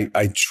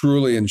I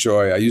truly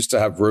enjoy. I used to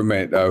have a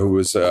roommate who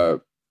was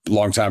a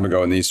long time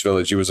ago in the East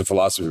Village. He was a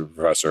philosophy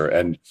professor.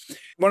 And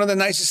one of the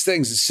nicest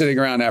things is sitting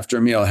around after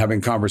a meal,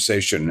 having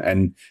conversation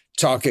and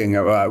talking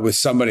with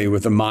somebody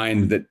with a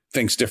mind that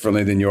thinks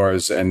differently than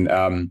yours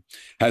and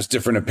has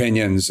different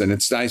opinions. And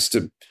it's nice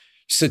to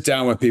sit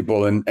down with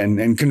people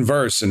and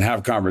converse and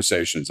have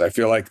conversations. I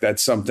feel like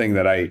that's something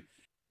that I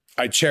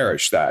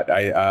cherish that.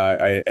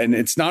 And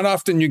it's not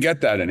often you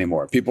get that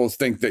anymore. People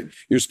think that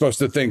you're supposed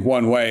to think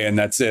one way and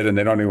that's it. And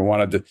they don't even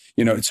want to,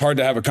 it's hard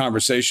to have a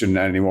conversation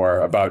anymore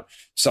about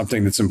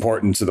something that's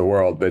important to the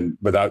world, but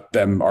without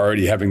them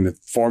already having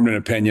formed an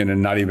opinion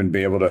and not even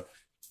be able to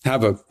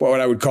have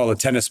what I would call a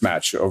tennis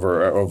match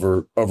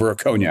over a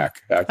cognac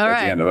at the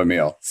end of a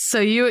meal. So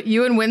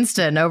you and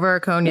Winston over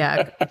a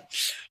cognac.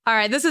 All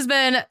right. This has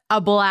been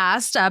a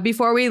blast.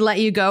 Before we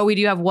let you go, we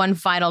do have one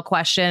final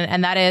question,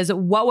 and that is,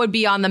 what would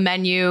be on the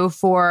menu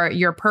for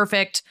your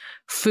perfect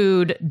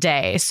food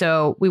day?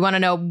 So we want to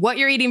know what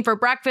you're eating for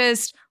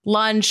breakfast,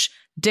 lunch,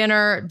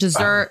 dinner,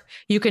 dessert.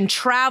 You can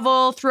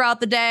travel throughout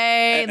the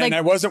day. And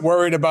I wasn't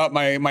worried about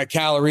my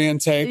calorie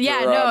intake.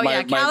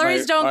 Yeah,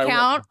 calories don't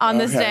count on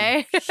this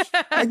day.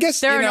 I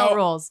guess there are no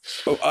rules.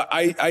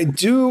 I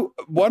do.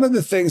 One of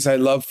the things I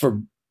love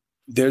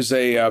there's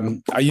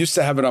I used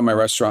to have it on my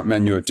restaurant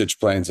menu at Ditch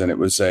Plains, and it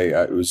was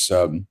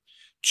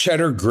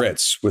cheddar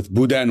grits with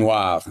boudin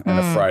noir and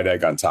a fried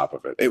egg on top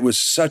of it. It was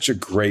such a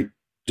great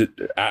sort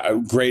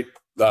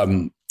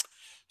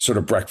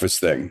of breakfast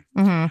thing.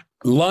 Mm-hmm.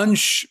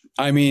 Lunch,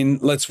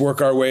 let's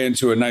work our way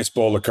into a nice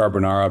bowl of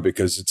carbonara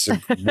because it's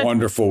a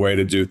wonderful way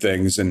to do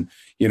things. And,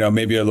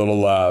 maybe a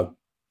little, a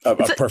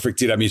perfect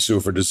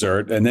tiramisu for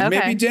dessert. And then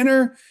maybe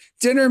dinner,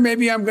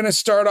 maybe I'm going to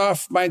start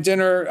off my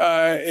dinner,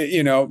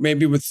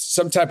 maybe with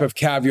some type of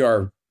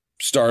caviar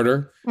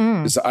starter.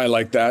 I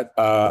like that.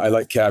 I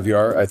like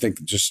caviar. I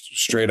think just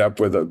straight up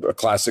with a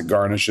classic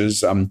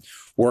garnishes.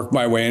 Work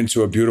my way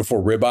into a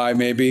beautiful ribeye,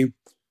 maybe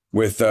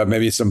with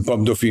maybe some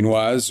pomme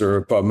dauphinoise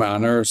or pomme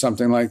manner or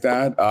something like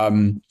that.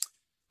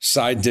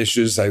 Side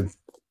dishes. I'm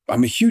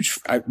a huge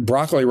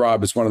broccoli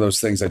rabe is one of those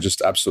things I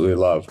just absolutely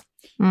love.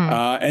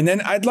 And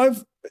then I'd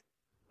love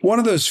one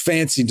of those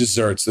fancy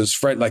desserts,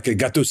 like a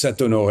gâteau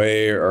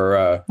Saint-Honoré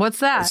or what's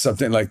that?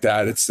 Something like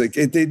that. It's like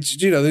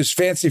there's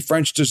fancy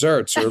French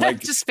desserts or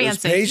like just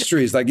fancy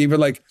pastries,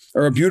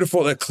 or a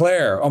beautiful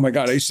eclair. Oh my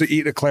God, I used to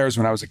eat eclairs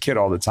when I was a kid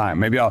all the time.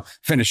 Maybe I'll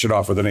finish it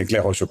off with an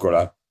eclair au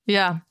chocolat.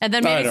 Yeah, and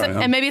then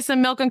maybe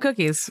some milk and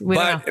cookies.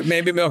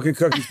 Maybe milk and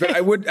cookies. But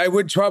I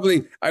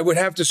would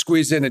have to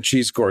squeeze in a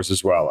cheese course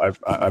as well.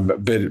 I'm a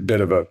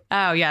bit of a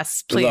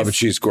please. Love a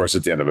cheese course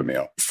at the end of a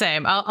meal.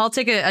 Same. I'll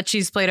take a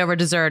cheese plate over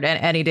dessert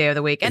any day of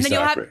the week, and then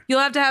you'll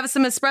have to have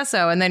some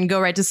espresso and then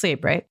go right to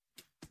sleep. Right?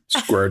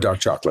 Square dark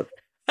chocolate.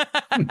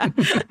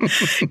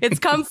 It's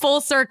come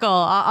full circle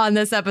on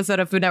this episode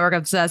of Food Network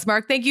Obsessed.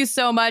 Mark, thank you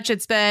so much.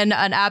 It's been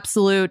an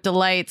absolute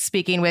delight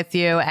speaking with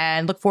you,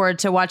 and look forward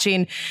to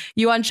watching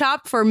you on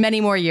Chopped for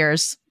many more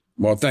years.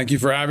 Well, thank you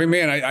for having me.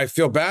 And I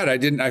feel bad.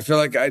 I feel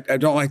like I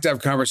don't like to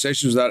have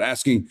conversations without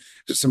asking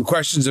some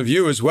questions of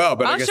you as well.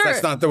 But I guess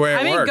that's not the way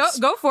it works.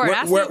 Go for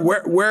it.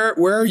 Where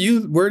are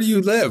you? Where do you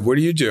live? What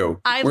do you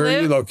do? Where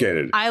are you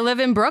located? I live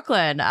in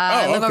Brooklyn.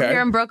 I live up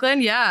here in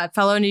Brooklyn. Yeah.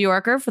 Fellow New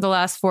Yorker for the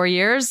last 4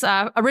 years.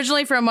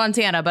 Originally from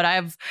Montana, but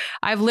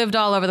I've lived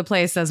all over the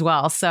place as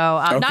well. So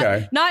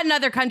not in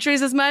other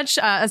countries as much,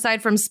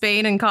 aside from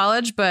Spain in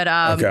college, but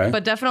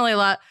definitely a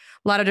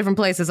lot of different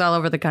places all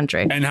over the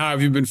country. And how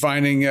have you been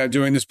finding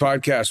doing this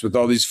podcast with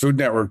all these Food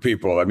Network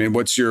people?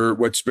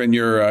 What's been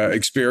your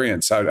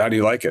experience? How do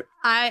you like it?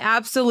 I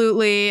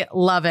absolutely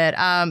love it.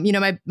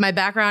 My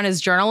background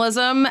is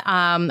journalism.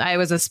 I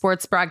was a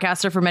sports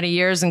broadcaster for many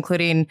years,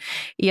 including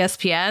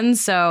ESPN.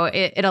 So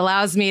it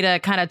allows me to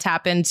kind of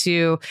tap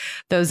into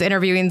those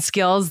interviewing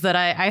skills that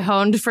I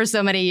honed for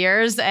so many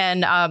years.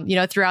 And,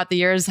 throughout the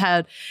years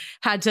had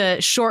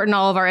to shorten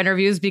all of our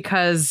interviews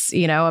because,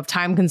 of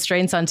time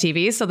constraints on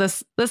TV. So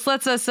this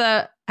lets us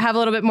have a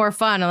little bit more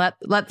fun and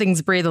let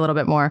things breathe a little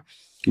bit more.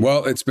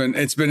 Well, it's been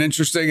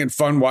interesting and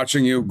fun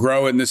watching you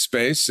grow in this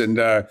space, and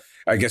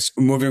I guess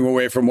moving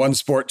away from one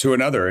sport to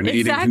another, and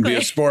eating can be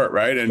a sport,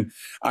 right? And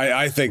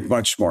I think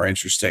much more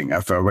interesting.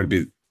 If I would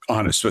be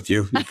honest with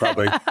you, you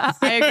probably.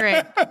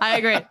 I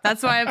agree.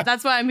 That's why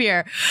I'm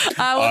here.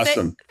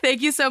 Awesome.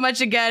 Thank you so much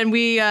again.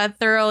 We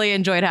thoroughly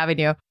enjoyed having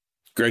you.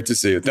 Great to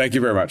see you. Thank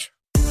you very much.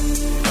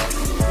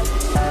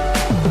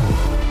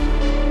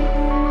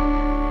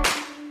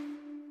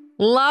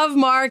 Love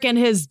Mark and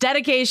his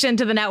dedication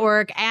to the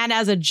network, and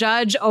as a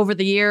judge over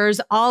the years,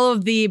 all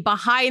of the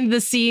behind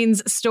the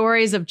scenes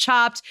stories of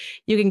Chopped.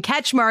 You can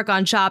catch Mark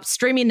on Chopped,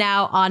 streaming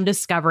now on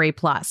Discovery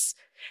Plus.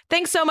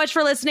 Thanks so much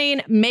for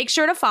listening. Make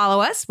sure to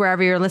follow us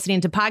wherever you're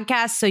listening to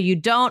podcasts so you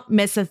don't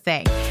miss a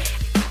thing.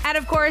 And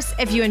of course,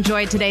 if you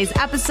enjoyed today's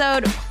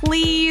episode,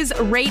 please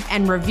rate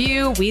and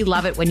review. We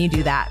love it when you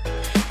do that.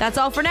 That's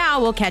all for now.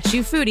 We'll catch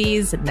you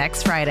foodies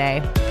next Friday.